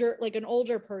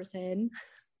older person,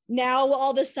 now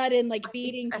all of a sudden like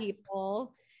beating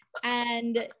people,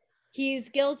 and he's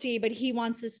guilty, but he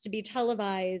wants this to be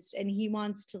televised and he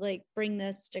wants to like bring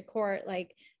this to court?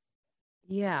 Like,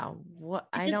 what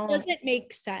doesn't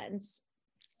make sense.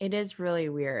 It is really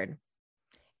weird.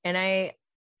 And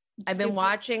I've been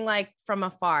watching like from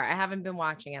afar. I haven't been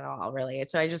watching at all really.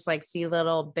 So I just like see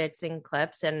little bits and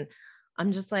clips, and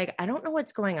I'm just like, I don't know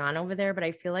what's going on over there, but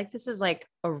I feel like this is like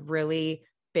a really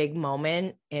big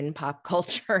moment in pop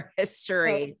culture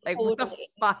history. Like what the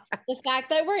fuck? The fact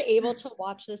that we're able to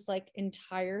watch this like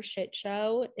entire shit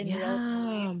show in real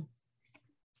time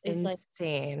is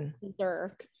insane. Like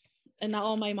berserk. And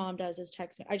all my mom does is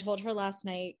text me. I told her last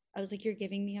night, I was like, you're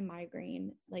giving me a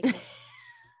migraine. Like,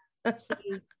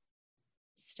 please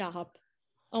stop.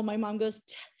 Oh, my mom goes,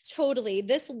 totally.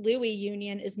 This Louis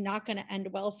union is not going to end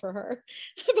well for her.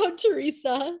 About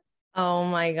Teresa. Oh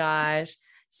my gosh.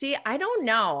 See, I don't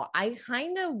know. I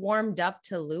kind of warmed up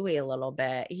to Louis a little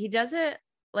bit. He doesn't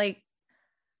like,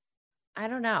 I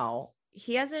don't know.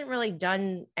 He hasn't really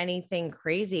done anything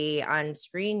crazy on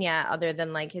screen yet, other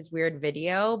than like his weird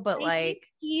video, but like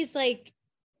he's like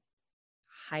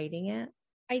hiding it.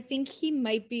 I think he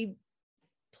might be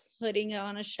putting it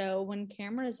on a show when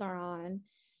cameras are on.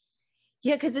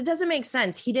 Yeah, because it doesn't make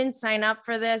sense. He didn't sign up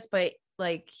for this, but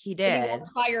like he did. He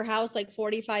walked by your house like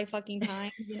 45 fucking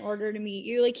times in order to meet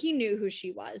you. Like he knew who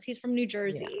she was. He's from New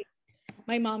Jersey.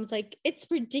 my mom's like, it's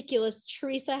ridiculous,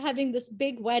 Teresa having this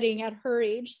big wedding at her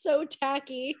age, so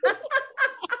tacky.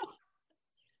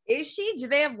 Is she? Do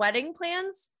they have wedding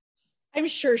plans? I'm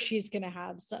sure she's gonna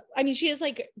have some. I mean, she has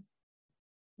like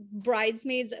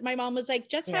bridesmaids. My mom was like,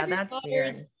 just have your daughters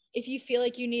weird. If you feel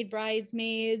like you need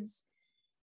bridesmaids.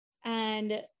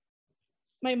 And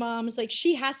my mom's like,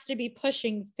 she has to be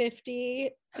pushing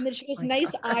 50. And then she goes,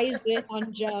 nice eyes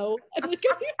on Joe. I'm like,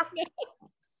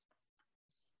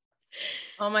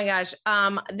 oh my gosh.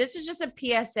 This is just a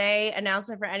PSA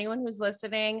announcement for anyone who's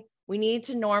listening. We need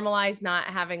to normalize not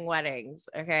having weddings.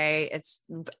 Okay. It's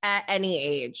at any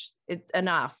age. It's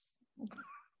enough.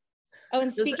 Oh, and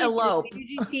just speaking elope. Did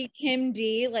you see Kim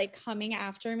D like coming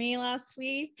after me last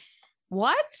week?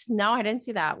 What? No, I didn't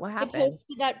see that. What happened? I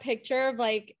posted that picture of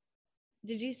like,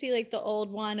 did you see like the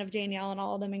old one of Danielle and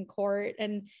all of them in court?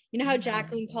 And you know how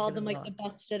Jacqueline called them like the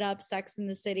busted up Sex in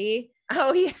the City?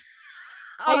 Oh yeah.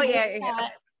 Oh yeah.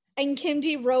 And Kim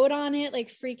D wrote on it,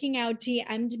 like freaking out,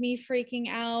 DM'd me freaking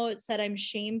out, said I'm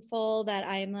shameful that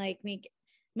I'm like,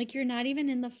 you're not even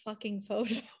in the fucking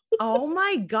photo. Oh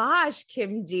my gosh,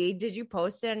 Kim D. Did you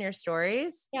post it on your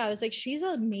stories? Yeah, I was like, she's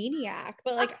a maniac,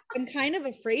 but like, I'm kind of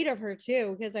afraid of her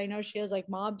too, because I know she has like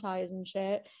mob ties and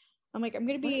shit. I'm like, I'm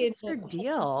going to be in her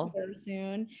deal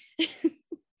soon.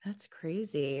 That's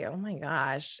crazy. Oh my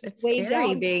gosh. It's Way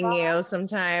scary being you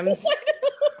sometimes.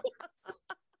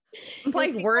 I'm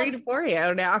like worried for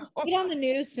you now. Get on the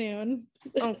news soon.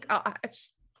 Oh gosh.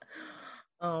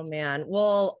 Oh man.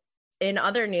 Well, in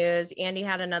other news, Andy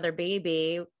had another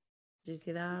baby. Did you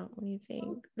see that? What do you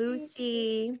think?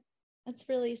 Lucy. That's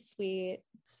really sweet.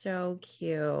 So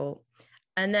cute.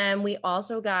 And then we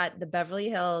also got the Beverly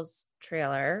Hills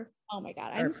trailer. Oh my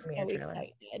God. I'm so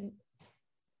excited.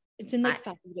 It's in like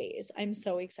 5 days. I'm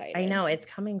so excited. I know it's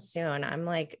coming soon. I'm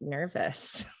like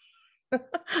nervous.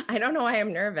 I don't know why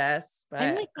I'm nervous, but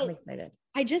I'm excited.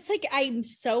 I'm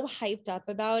so hyped up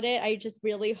about it. I just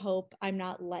really hope I'm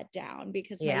not let down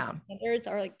because my standards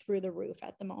are like through the roof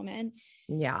at the moment.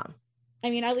 Yeah. I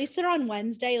mean, at least they're on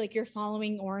Wednesday. Like you're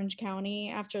following Orange County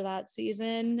after that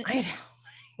season. I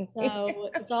know. So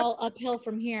it's all uphill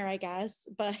from here, I guess.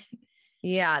 But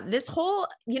yeah, this whole,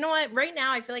 you know what, right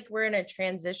now I feel like we're in a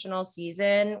transitional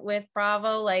season with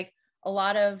Bravo. Like a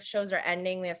lot of shows are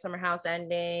ending. We have Summer House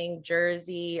ending,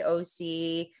 Jersey,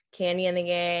 OC, Candy and the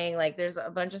Gang. Like there's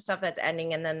a bunch of stuff that's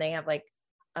ending. And then they have like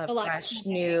a fresh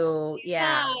new,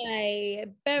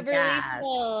 Beverly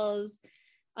Hills,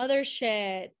 other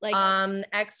shit. Like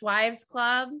Ex-Wives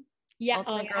Club. Yeah.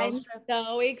 I'm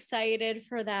so excited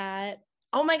for that.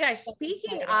 Oh my gosh.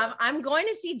 Speaking of, I'm going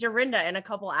to see Dorinda in a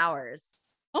couple hours.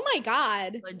 Oh my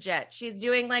God. Legit. She's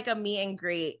doing like a meet and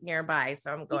greet nearby.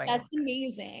 So I'm going. That's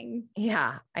amazing.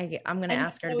 Yeah. I'm going to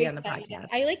ask her to be on the podcast.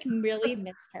 I like really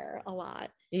miss her a lot.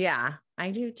 Yeah,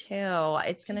 I do too.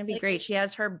 It's going to be great. She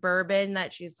has her bourbon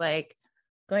that she's like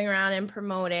going around and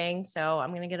promoting. So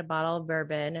I'm going to get a bottle of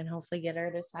bourbon and hopefully get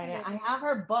her to sign it. I have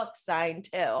her book signed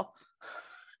too,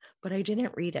 but I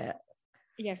didn't read it.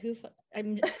 Yeah.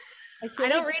 I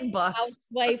don't read books.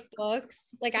 Housewife books.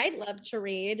 Like I'd love to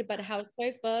read, but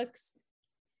housewife books,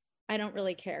 I don't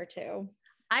really care to.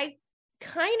 I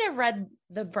kind of read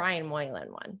the Brian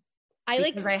Moylan one.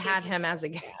 Because I had him as a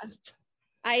guest.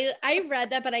 I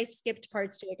read that, but I skipped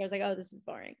parts to it. I was like, oh, this is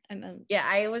boring. And then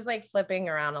I was like flipping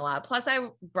around a lot. Plus I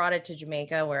brought it to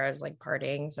Jamaica where I was like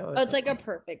partying. So it's like a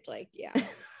perfect,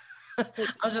 I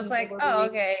was just like, oh,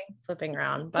 okay. Flipping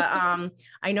around. But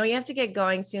I know you have to get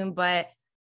going soon, but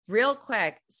real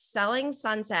quick, Selling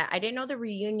Sunset. I didn't know the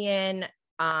reunion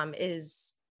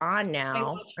is on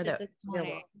now.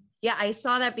 Yeah, I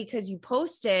saw that because you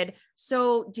posted.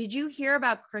 So did you hear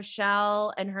about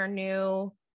Chrishell and her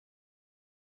new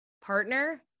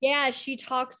partner? Yeah, she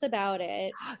talks about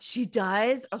it. She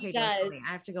does? Okay, tell me.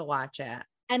 I have to go watch it.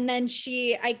 And then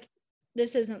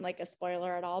this isn't like a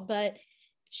spoiler at all, but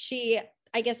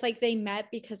I guess like they met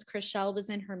because Chrishell was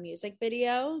in her music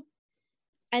video.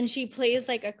 And she plays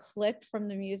like a clip from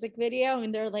the music video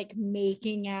and they're like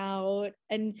making out.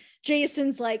 And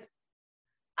Jason's like,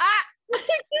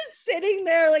 just sitting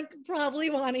there, like probably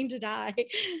wanting to die.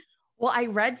 Well, I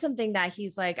read something that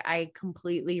he's like, I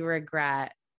completely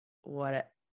regret what,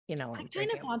 like, I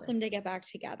kind of want them to get back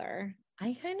together.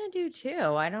 I kind of do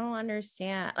too. I don't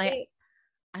understand. Like,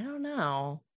 I don't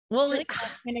know. Well, like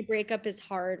kind of breakup is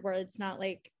hard where it's not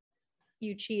like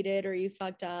you cheated or you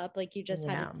fucked up. Like you just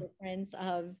had a difference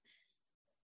of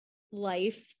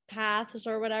life paths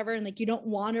or whatever. And like, you don't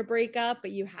want to break up,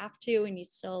 but you have to, and you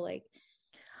still like,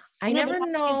 I never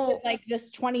know. Like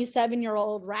this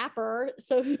 27-year-old rapper.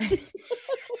 So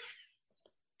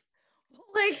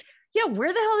like, Yeah,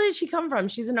 where the hell did she come from?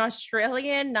 She's an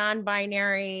Australian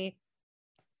non-binary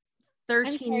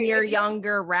 13-year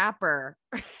younger rapper.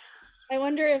 I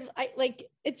wonder if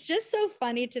it's just so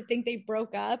funny to think they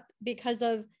broke up because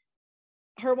of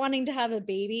her wanting to have a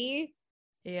baby.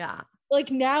 Yeah.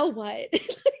 Like, now what?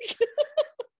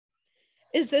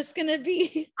 Is this gonna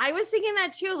be? I was thinking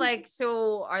that too. Like,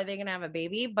 so are they gonna have a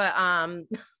baby? But I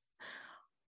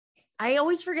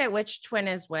always forget which twin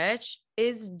is which.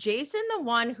 Is Jason the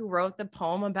one who wrote the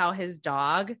poem about his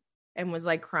dog and was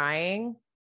like crying?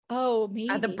 Oh, maybe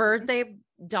At the birthday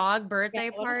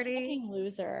party.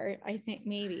 Loser. I think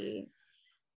maybe.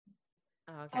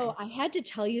 Oh, okay. Oh, I had to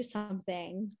tell you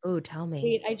something. Oh, tell me.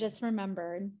 Wait, I just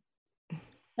remembered.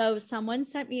 So someone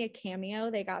sent me a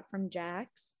cameo they got from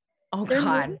Jax. Oh, They're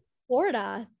God. moving to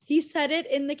Florida. He said it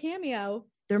in the cameo.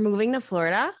 They're moving to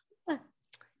Florida?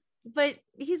 But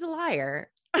he's a liar.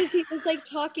 He was like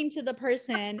talking to the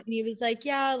person and he was like,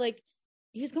 yeah, like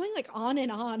he was going like on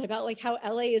and on about like how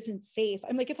LA isn't safe.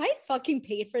 I'm like, if I fucking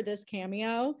paid for this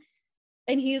cameo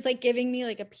and he's like giving me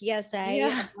like a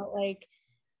PSA about like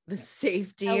the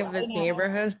safety of his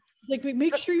neighborhood. Like, we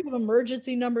make sure you have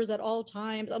emergency numbers at all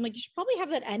times. I'm like, you should probably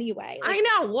have that anyway. Like, I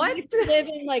know. What? If you live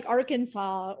in like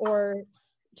Arkansas or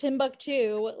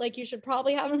Timbuktu, like you should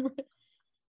probably have them.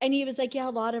 And he was like, yeah,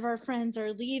 a lot of our friends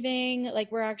are leaving.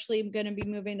 Like, we're actually going to be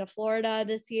moving to Florida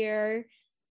this year.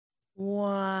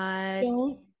 What?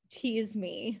 Don't tease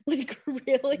me. Like,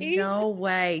 really? No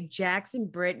way. Jackson,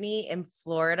 Brittany in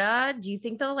Florida. Do you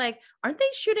think they'll aren't they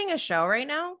shooting a show right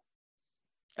now?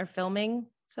 Or filming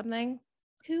something?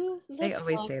 They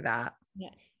always say that.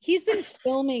 Yeah. He's been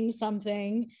filming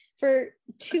something for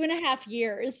 2.5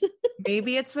 years.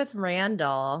 Maybe it's with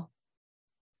Randall.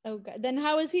 Oh, God. Then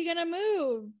how is he gonna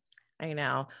move? I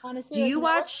know. Honestly, do you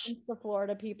watch the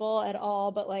Florida people at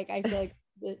all? But like, I feel like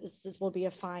this will be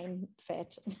a fine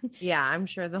fit. Yeah, I'm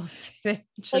sure they'll fit.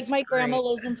 Like, my grandma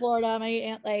lives in Florida. My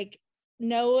aunt,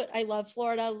 no, I love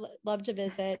Florida. Love to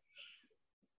visit.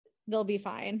 They'll be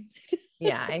fine.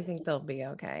 Yeah, I think they'll be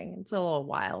okay. It's a little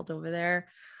wild over there.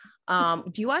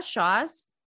 Do you watch Shaw's?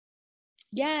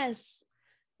 Yes.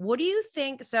 What do you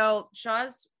think? So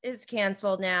Shaw's is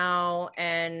canceled now,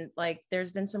 and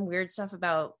there's been some weird stuff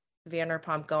about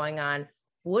Vanderpump going on.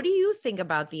 What do you think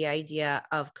about the idea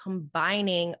of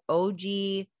combining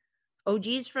OGs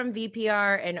from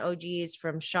VPR and OGs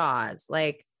from Shaw's?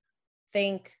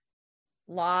 Think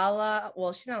Lala.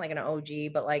 Well, she's not like an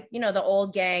OG, but the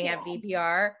old gang at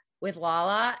VPR with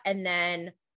Lala, and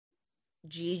then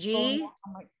Gigi.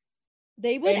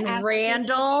 They would and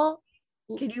Randall.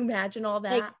 Can you imagine all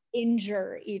that?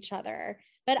 Injure each other.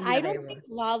 But yeah, I don't think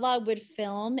Lala would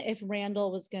film if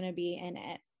Randall was going to be in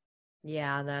it.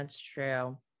 Yeah, that's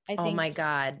true. Oh my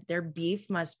God. Their beef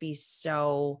must be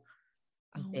so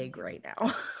big right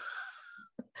now.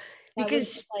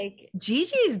 Because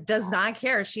Gigi does not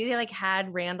care. She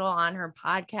had Randall on her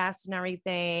podcast and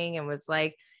everything and was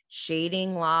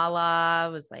shading Lala.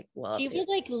 Was well, she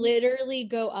would literally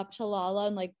go up to Lala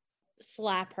and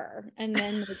slap her, and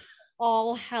then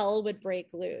all hell would break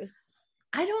loose.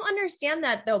 I don't understand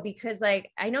that though, because I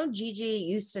know Gigi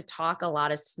used to talk a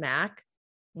lot of smack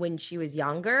when she was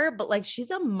younger, but she's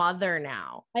a mother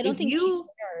now. I don't think she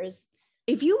cares.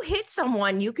 If you hit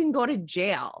someone, you can go to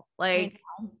jail. I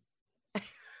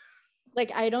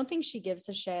don't think she gives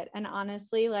a shit. And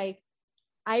honestly,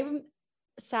 I'm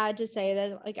sad to say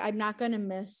that I'm not going to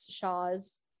miss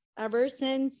Shaw's ever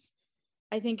since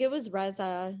I think it was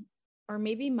Reza or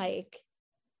maybe Mike.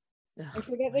 I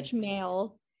forget which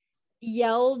male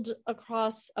yelled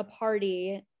across a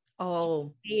party.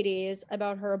 Ladies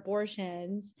about her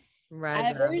abortions. Reza.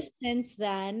 Ever since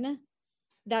then,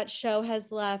 that show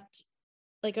has left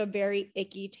a very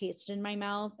icky taste in my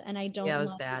mouth, and I don't know it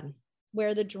was bad.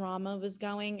 Where the drama was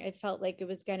going. It felt like it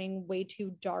was getting way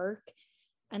too dark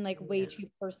and way too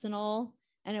personal,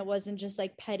 and it wasn't just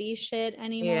petty shit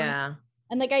anymore. Yeah.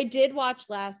 And I did watch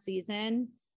last season.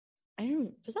 I don't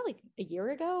know, was that a year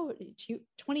ago?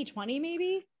 2020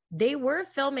 maybe? They were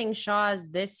filming Shaw's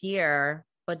this year,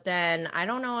 but then I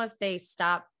don't know if they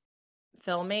stopped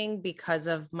filming because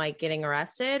of Mike getting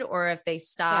arrested or if they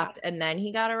stopped and then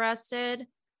he got arrested.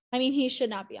 I mean, he should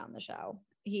not be on the show.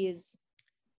 He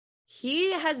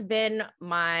has been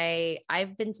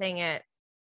I've been saying it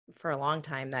for a long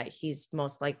time that he's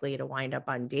most likely to wind up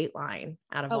on Dateline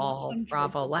out of all 100%.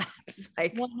 Bravo Labs.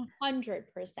 100%.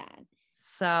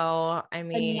 So, I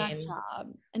mean,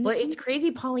 but it's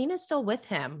crazy. Paulina's still with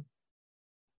him.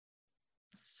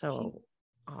 So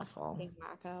awful.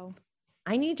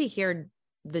 I need to hear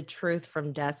the truth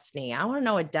from Destiny. I want to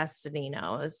know what Destiny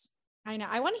knows. I know.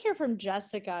 I want to hear from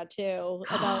Jessica too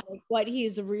about like what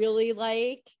he's really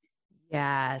like.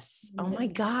 Yes. Oh my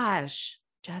gosh.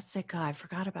 Jessica, I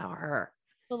forgot about her.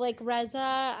 So like Reza,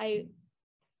 I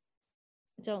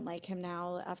don't like him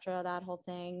now after that whole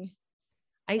thing.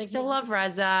 I still love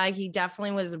Reza. He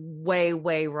definitely was way,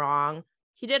 way wrong.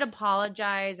 He did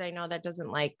apologize. I know that doesn't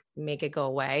like make it go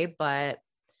away, but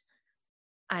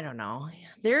I don't know.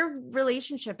 Their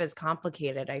relationship is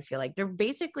complicated. I feel like they're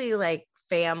basically like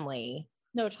family.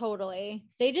 No, totally.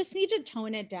 They just need to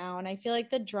tone it down. I feel like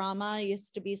the drama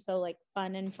used to be so like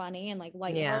fun and funny and like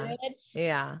lighthearted.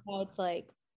 Yeah. Now it's like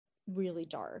really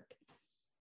dark.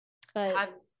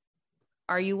 But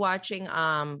are you watching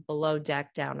Below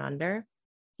Deck Down Under?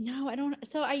 No, I don't.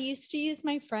 So I used to use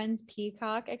my friend's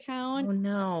Peacock account. Oh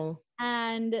no.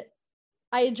 And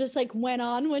I just like went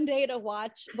on one day to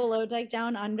watch Below Deck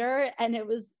Down Under, and it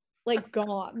was like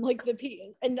gone, like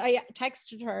and I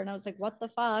texted her and I was like, what the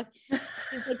fuck?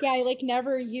 She's like, yeah, I like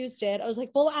never used it. I was like,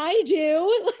 well, I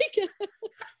do. Like,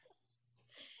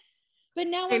 but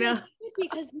now I'm like,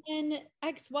 because when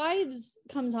Ex-Wives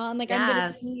comes on, like I'm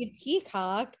gonna need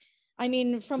Peacock. I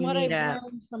mean, from what I've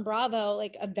learned from Bravo,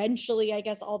 like eventually I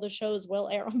guess all the shows will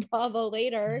air on Bravo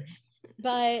later.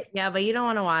 But yeah, but you don't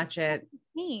want to watch it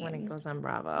when it goes on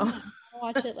Bravo. Yeah,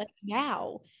 watch it like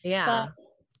now. Yeah. But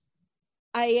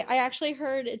I actually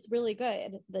heard it's really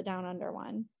good, the Down Under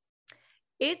one.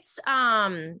 It's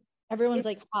everyone's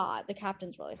like hot. The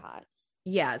captain's really hot.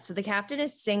 Yeah, so the captain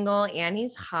is single and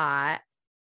he's hot.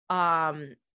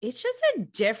 It's just a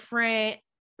different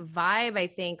vibe, I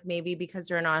think, maybe because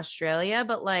they're in Australia,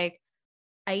 but like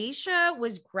Aisha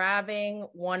was grabbing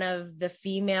one of the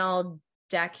female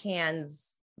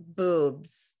deckhands'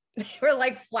 boobs. They were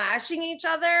like flashing each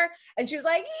other and she was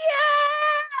like,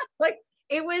 yeah, like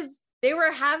they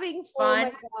were having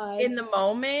fun in the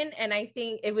moment. And I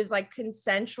think it was like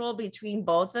consensual between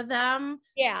both of them.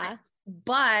 Yeah.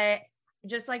 But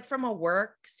just like from a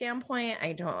work standpoint,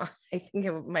 I think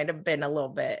it might have been a little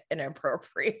bit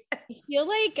inappropriate. I feel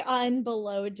like on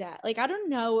Below Deck, like I don't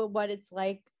know what it's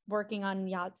like working on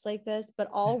yachts like this, but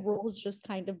all rules just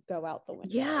kind of go out the window.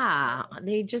 Yeah,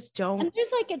 they just don't. And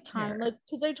there's like a time, like,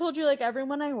 because I told you, like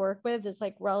everyone I work with is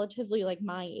like relatively like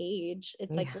my age.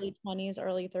 It's like late 20s,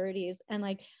 early 30s. And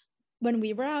like when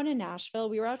we were out in Nashville,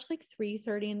 we were out to like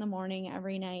 3:30 in the morning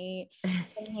every night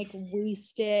and like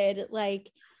wasted,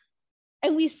 like,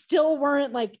 and we still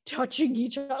weren't like touching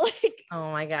each other. Like,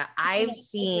 oh my God. I've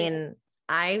seen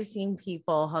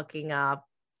people hooking up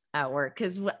at work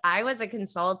because I was a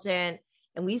consultant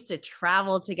and we used to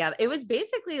travel together. It was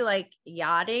basically like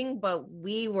yachting, but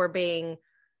we were being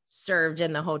served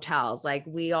in the hotels. Like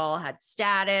we all had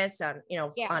status on,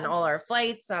 on all our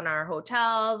flights, on our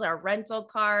hotels, our rental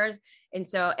cars. And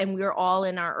we were all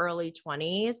in our early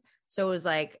 20s. So it was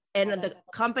like, and the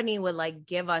company would like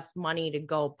give us money to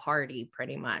go party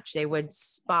pretty much. They would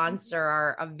sponsor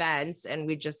our events and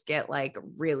we just get like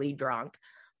really drunk.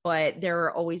 But there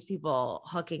were always people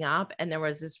hooking up. And there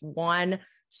was this one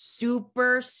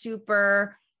super,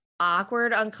 super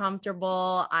awkward,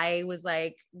 uncomfortable. I was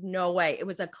like, no way. It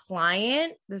was a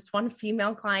client, this one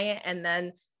female client. And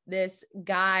then this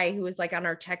guy who was like on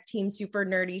our tech team, super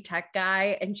nerdy tech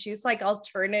guy. And she's like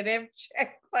alternative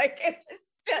chick. Like it's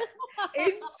just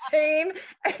insane.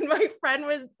 And my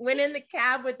friend went in the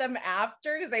cab with them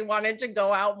after because they wanted to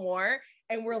go out more.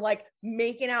 And we're like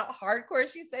making out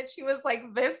hardcore. She said she was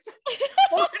like this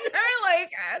corner, like,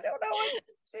 I don't know what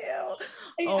to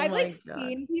do. I've like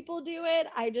seen people do it.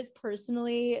 I just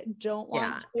personally don't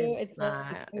want to. It's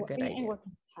not a good idea. I work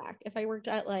in tech. If I worked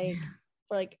at like,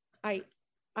 or like I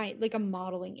like a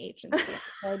modeling agency,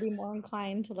 I'd be more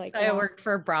inclined to like. I worked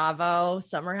for Bravo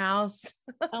Summer House.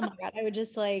 Oh my God. I would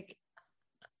just like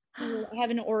have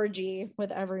an orgy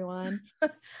with everyone.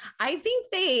 I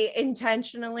think they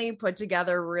intentionally put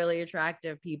together really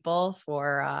attractive people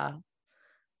for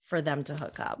them to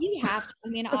hook up. You have to. I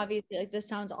mean, obviously, like this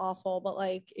sounds awful, but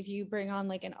like if you bring on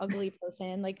like an ugly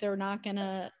person, like they're not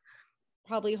gonna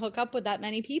probably hook up with that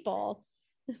many people.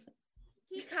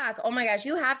 Peacock. Oh my gosh,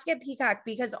 you have to get Peacock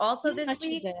because also this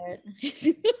week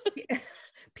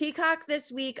Peacock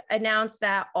this week announced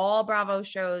that all Bravo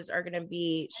shows are going to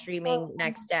be streaming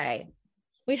next day.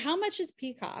 Wait, how much is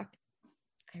Peacock?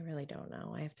 I really don't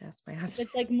know. I have to ask my husband.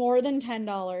 It's like more than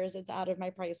 $10. It's out of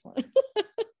my price line.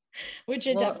 Which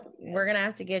we're going to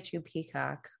have to get you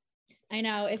Peacock. I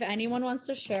know. If anyone wants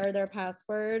to share their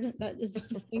password that is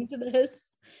listening to this,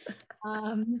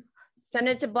 send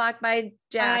it to Blocked by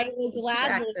Jack. I will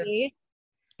gladly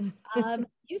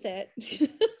use it.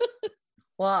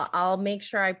 Well, I'll make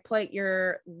sure I put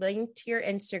your link to your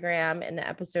Instagram in the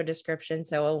episode description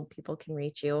so people can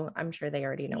reach you. I'm sure they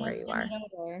already know where you are.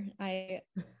 I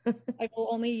will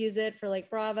only use it for like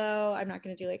Bravo. I'm not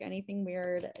going to do like anything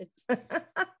weird. It's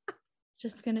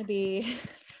just going to be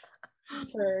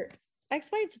for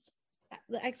ex-wives.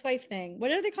 The ex-wife thing.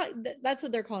 What are they calling? That's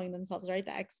what they're calling themselves, right?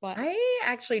 The ex-wife. I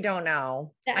actually don't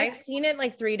know. I've seen it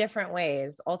like 3 different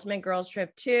ways. Ultimate Girls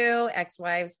Trip 2,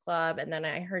 Ex-Wives Club, and then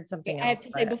I heard something else. I have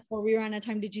to say before we run out of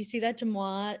time, did you see that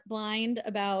Demois blind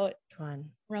about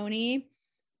Roni?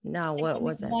 No, what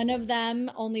was it?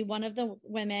 Only one of the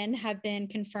women have been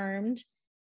confirmed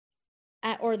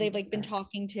or they've like been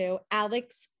talking to.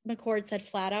 Alex McCord said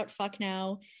flat out, fuck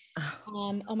no.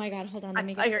 Oh my God, hold on.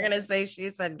 I thought you were gonna say she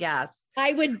said yes.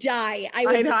 I would die.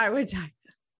 I know I would die.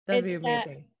 That'd be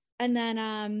amazing. And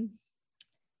then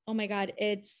oh my God,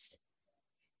 it's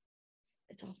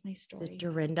off my story. Is it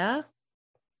Dorinda?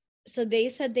 So they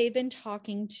said they've been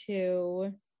talking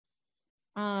to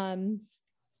so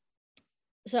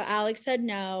Alex said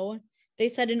no. They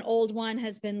said an old one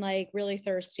has been like really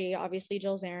thirsty, obviously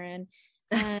Jill Zarin.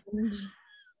 And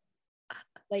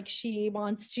like she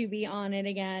wants to be on it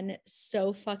again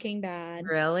so fucking bad.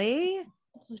 Really?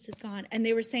 Post is gone. And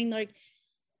they were saying like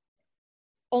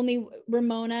only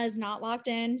Ramona is not locked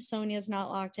in. Sonia's not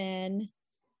locked in.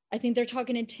 I think they're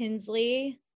talking to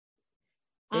Tinsley.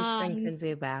 They should bring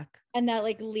Tinsley back. And that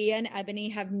like Leah and Ebony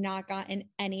have not gotten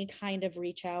any kind of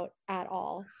reach out at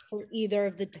all for either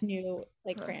of the new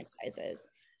like franchises.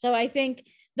 So I think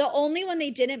the only one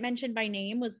they didn't mention by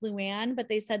name was Luann, but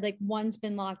they said like one's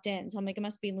been locked in. So I'm like, it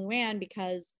must be Luann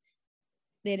because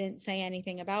they didn't say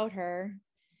anything about her.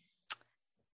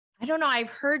 I don't know. I've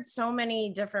heard so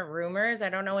many different rumors. I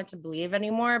don't know what to believe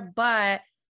anymore, but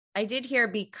I did hear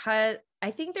because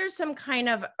I think there's some kind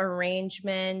of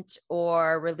arrangement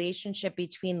or relationship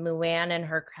between Luann and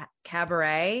her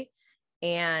cabaret.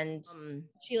 And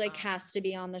she like has to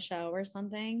be on the show or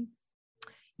something.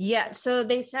 Yeah. So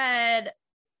they said,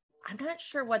 I'm not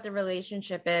sure what the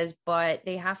relationship is, but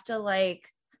they have to like,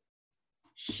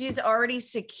 she's already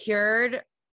secured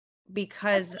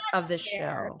because of the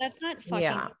show. That's not fucking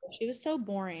fair. She was so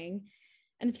boring.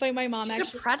 And it's funny, my mom she's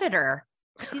actually a predator.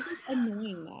 She's like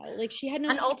annoying though. Like she had no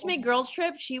on Ultimate Girls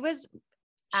Trip, she was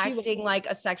acting like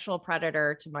a sexual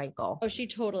predator to Michael. Oh, she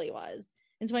totally was.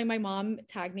 And so my mom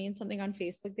tagged me in something on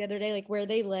Facebook the other day, like where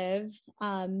they live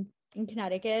in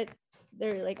Connecticut.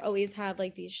 They're like always have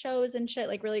like these shows and shit,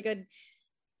 like really good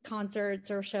concerts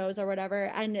or shows or whatever.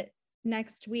 And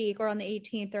next week or on the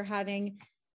 18th, they're having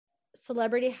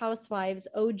Celebrity Housewives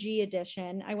OG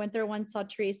edition. I went there once, saw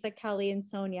Teresa, Kelly, and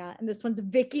Sonia, and this one's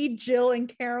Vicky, Jill,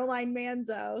 and Caroline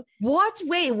Manzo. What?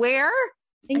 Wait, where?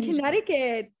 In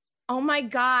Connecticut. Oh my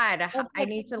God. I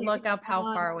need to look up how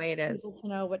far away it is. To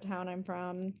know what town I'm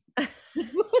from.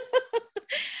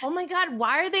 Oh my God.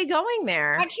 Why are they going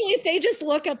there? Actually, if they just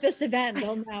look up this event,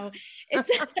 they'll know. It's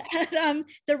at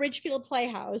the Ridgefield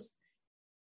Playhouse.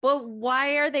 Well,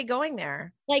 why are they going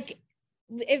there? Like,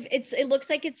 it looks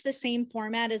like it's the same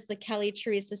format as the Kelly,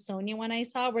 Teresa, Sonia one I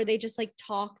saw, where they just like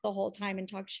talk the whole time and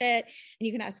talk shit, and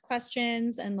you can ask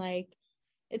questions, and like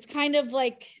it's kind of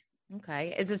like,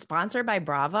 okay, is it sponsored by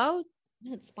Bravo?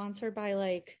 No, it's sponsored by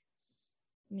like,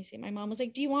 let me see. My mom was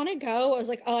like, "Do you want to go?" I was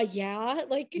like, yeah,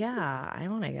 like yeah, I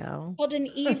want to go. Called An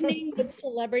Evening with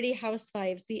Celebrity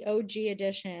Housewives, the OG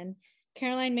edition.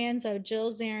 Caroline Manzo,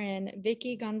 Jill Zarin,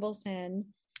 Vicky Gunvalson.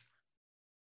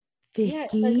 Vicky,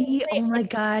 yeah, oh my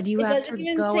God, you have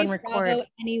to go and record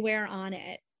anywhere on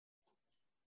it.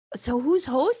 So who's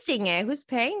hosting it? Who's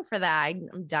paying for that?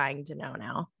 I'm dying to know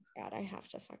now. God, I have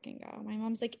to fucking go. My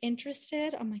mom's like,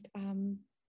 interested? I'm like,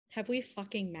 have we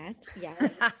fucking met?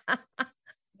 Yes.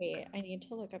 Wait, I need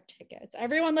to look up tickets.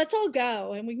 Everyone, let's all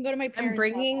go and we can go to my parents'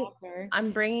 house.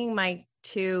 I'm bringing my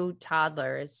 2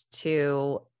 toddlers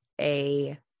to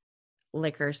a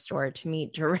liquor store to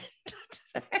meet Dorinda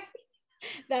today.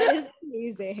 That is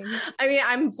amazing. I mean,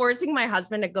 I'm forcing my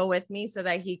husband to go with me so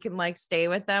that he can like stay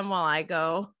with them while I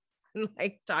go and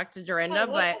like talk to Dorinda.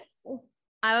 But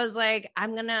I was like,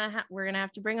 we're gonna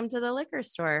have to bring him to the liquor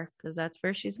store because that's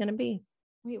where she's gonna be.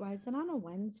 Wait, why is it on a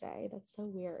Wednesday? That's so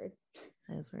weird.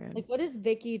 That is weird. Like, what is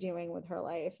Vicky doing with her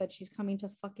life that she's coming to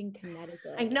fucking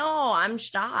Connecticut? I know. I'm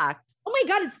shocked. Oh my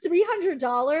God, it's $300.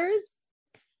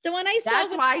 The one I saw.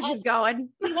 That's why she's going.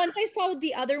 The one I saw with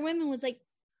the other women was like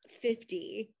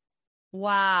 $50.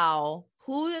 Wow.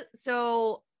 Who's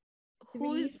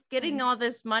getting all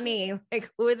this money? Like,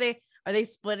 who are they? Are they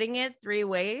splitting it 3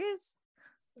 ways?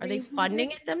 Are they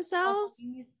funding it themselves?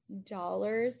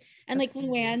 $dollars. And like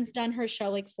Luann's done her show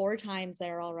like 4 times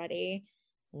there already.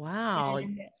 Wow.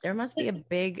 And, There must be a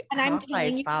big and I'm telling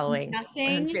Housewives you, following.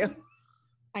 nothing. Aren't you?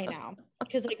 I know,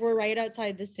 because like we're right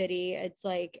outside the city. It's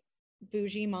like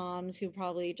bougie moms who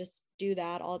probably just do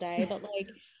that all day, but like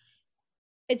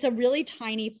it's a really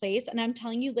tiny place. And I'm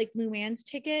telling you, like Luann's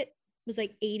ticket was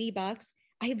like $80.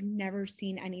 I have never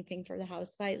seen anything for the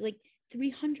Housewives, like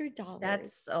 $300.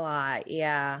 That's a lot.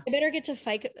 Yeah. I better get to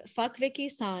fuck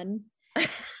Vicky's son.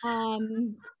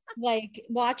 Like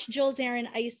watch Jill Zarin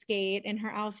ice skate in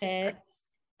her outfit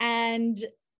and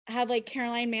have like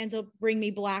Caroline Manzo bring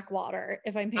me black water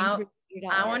if I'm paying $300.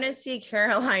 I want to see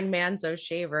Caroline Manzo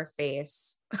shave her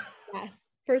face. Yes,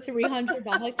 for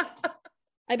 $300.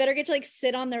 I better get to like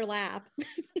sit on their lap.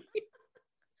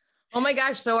 Oh my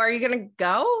gosh. So are you going to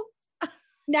go?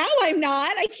 Now I'm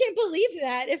not. I can't believe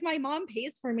that. If my mom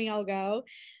pays for me, I'll go.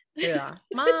 Yeah.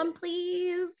 Mom,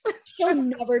 please. She'll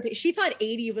never pay. She thought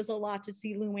 80 was a lot to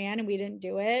see Luann and we didn't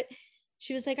do it.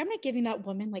 She was like, I'm not giving that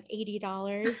woman like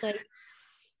 $80. Like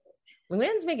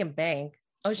Luann's making bank.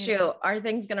 Oh shoot. Our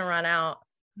thing's going to run out.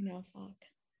 No, fuck.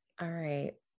 All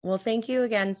right. Well, thank you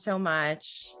again so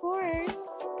much. Of course.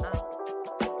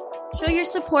 Show your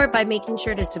support by making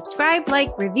sure to subscribe,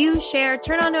 like, review, share,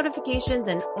 turn on notifications,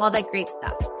 and all that great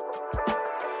stuff.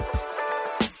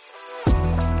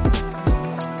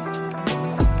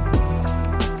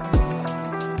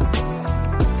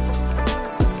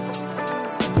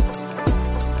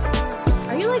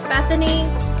 Are you like Bethany,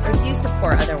 or do you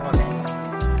support other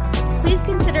women? Please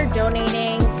consider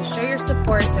donating to show your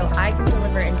support so I can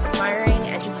deliver inspiring,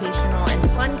 educational,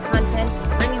 and fun content to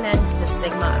bring an end to the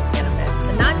stigma of cannabis.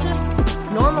 And not just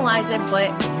normalize it, but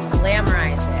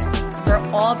glamorize it for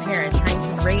all parents trying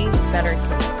to raise better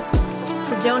humans.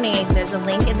 To donate, there's a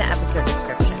link in the episode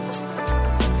description.